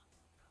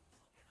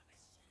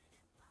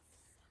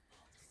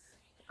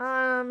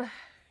 I'm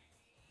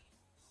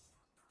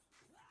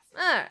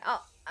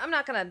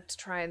not gonna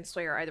try and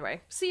sway her either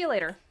way. See you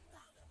later.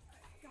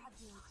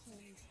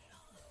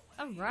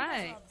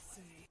 Alright.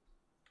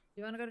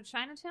 You wanna go to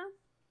Chinatown?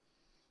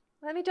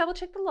 Let me double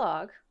check the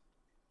log.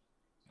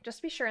 Just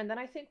to be sure, and then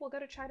I think we'll go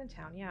to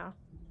Chinatown, yeah.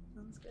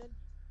 Sounds good.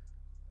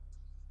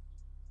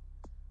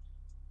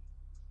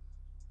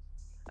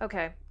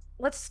 Okay,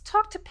 let's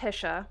talk to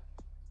Pisha.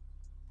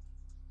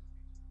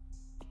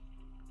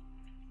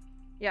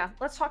 Yeah,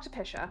 let's talk to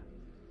Pisha.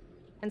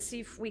 And see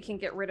if we can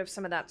get rid of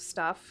some of that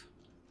stuff.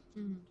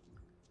 Mm.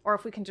 Or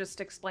if we can just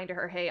explain to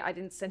her, hey, I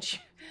didn't send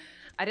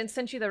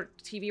you the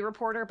TV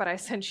reporter, but I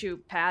sent you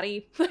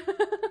Patty. Yeah,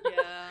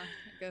 I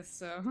guess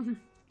so.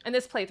 In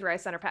this playthrough, I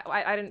sent her Patty.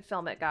 I didn't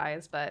film it,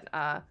 guys, but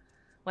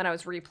when I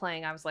was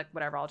replaying, I was like,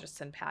 whatever, I'll just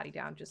send Patty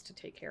down just to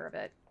take care of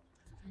it.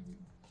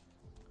 Mm-hmm.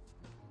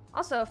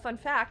 Also, fun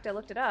fact, I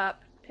looked it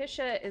up.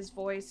 Pisha is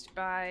voiced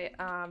by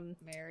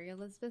Mary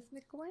Elizabeth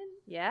McGuinn.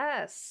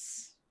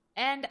 Yes.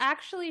 And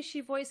actually,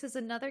 she voices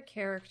another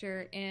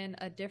character in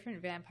a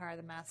different Vampire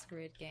the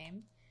Masquerade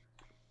game.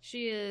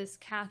 She is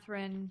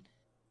Catherine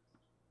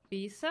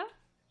Bisa,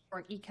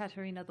 or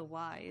Ekaterina the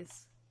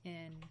Wise,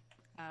 in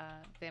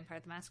Vampire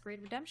the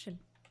Masquerade Redemption.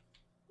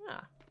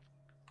 Ah.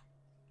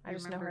 I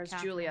just know her as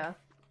Julia.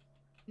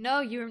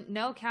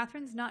 No,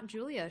 Catherine's not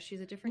Julia.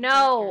 She's a different No,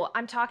 character.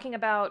 I'm talking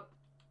about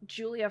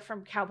Julia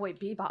from Cowboy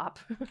Bebop.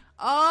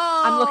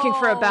 Oh! I'm looking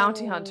for a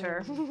bounty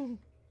hunter.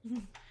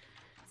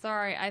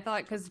 Sorry, I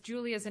thought because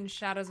Julia's in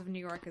Shadows of New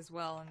York as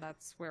well, and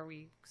that's where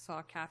we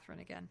saw Catherine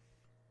again,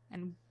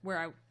 and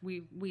where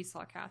we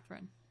saw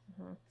Catherine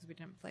because we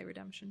didn't play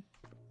Redemption.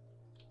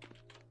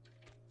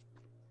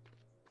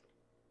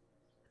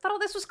 I thought all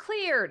this was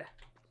cleared.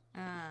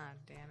 Ah,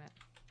 damn it.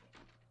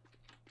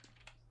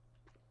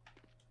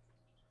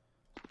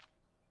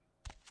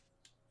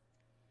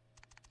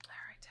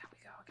 All right, down we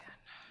go again.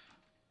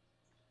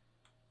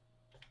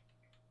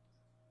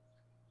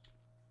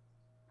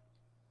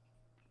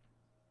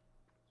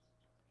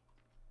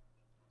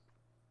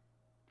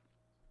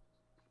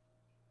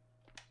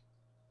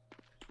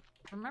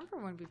 Remember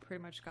when we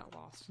pretty much got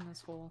lost in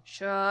this hole?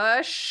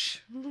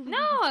 Shush.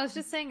 No, I was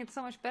just saying it's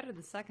so much better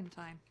the second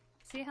time.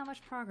 See how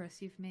much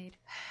progress you've made.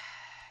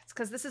 It's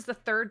because this is the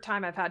third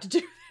time I've had to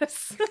do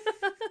this.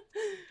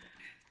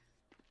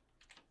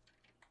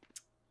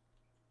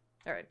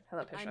 All right,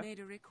 hello, Pisha. I made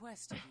a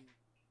request of you.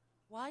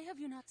 Why have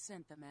you not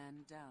sent the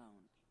man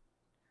down?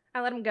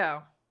 I let him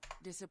go.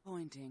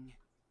 Disappointing.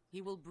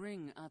 He will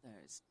bring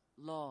others,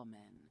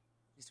 lawmen.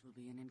 This will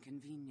be an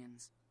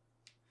inconvenience.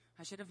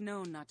 I should have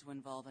known not to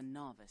involve a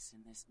novice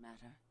in this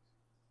matter.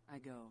 I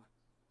go.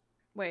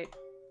 Wait.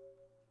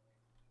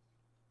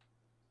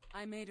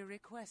 I made a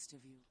request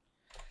of you.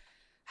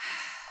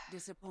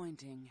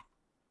 Disappointing.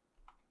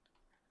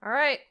 All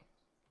right.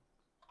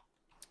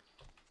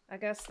 I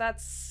guess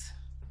that's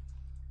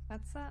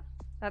that.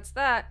 That's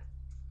that.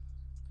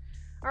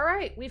 All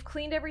right, we've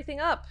cleaned everything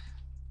up.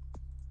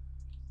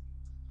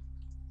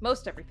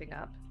 Most everything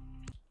up.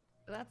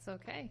 That's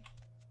okay.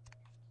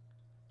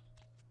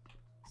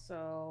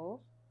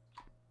 So,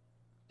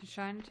 to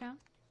Chinatown?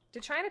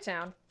 To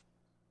Chinatown.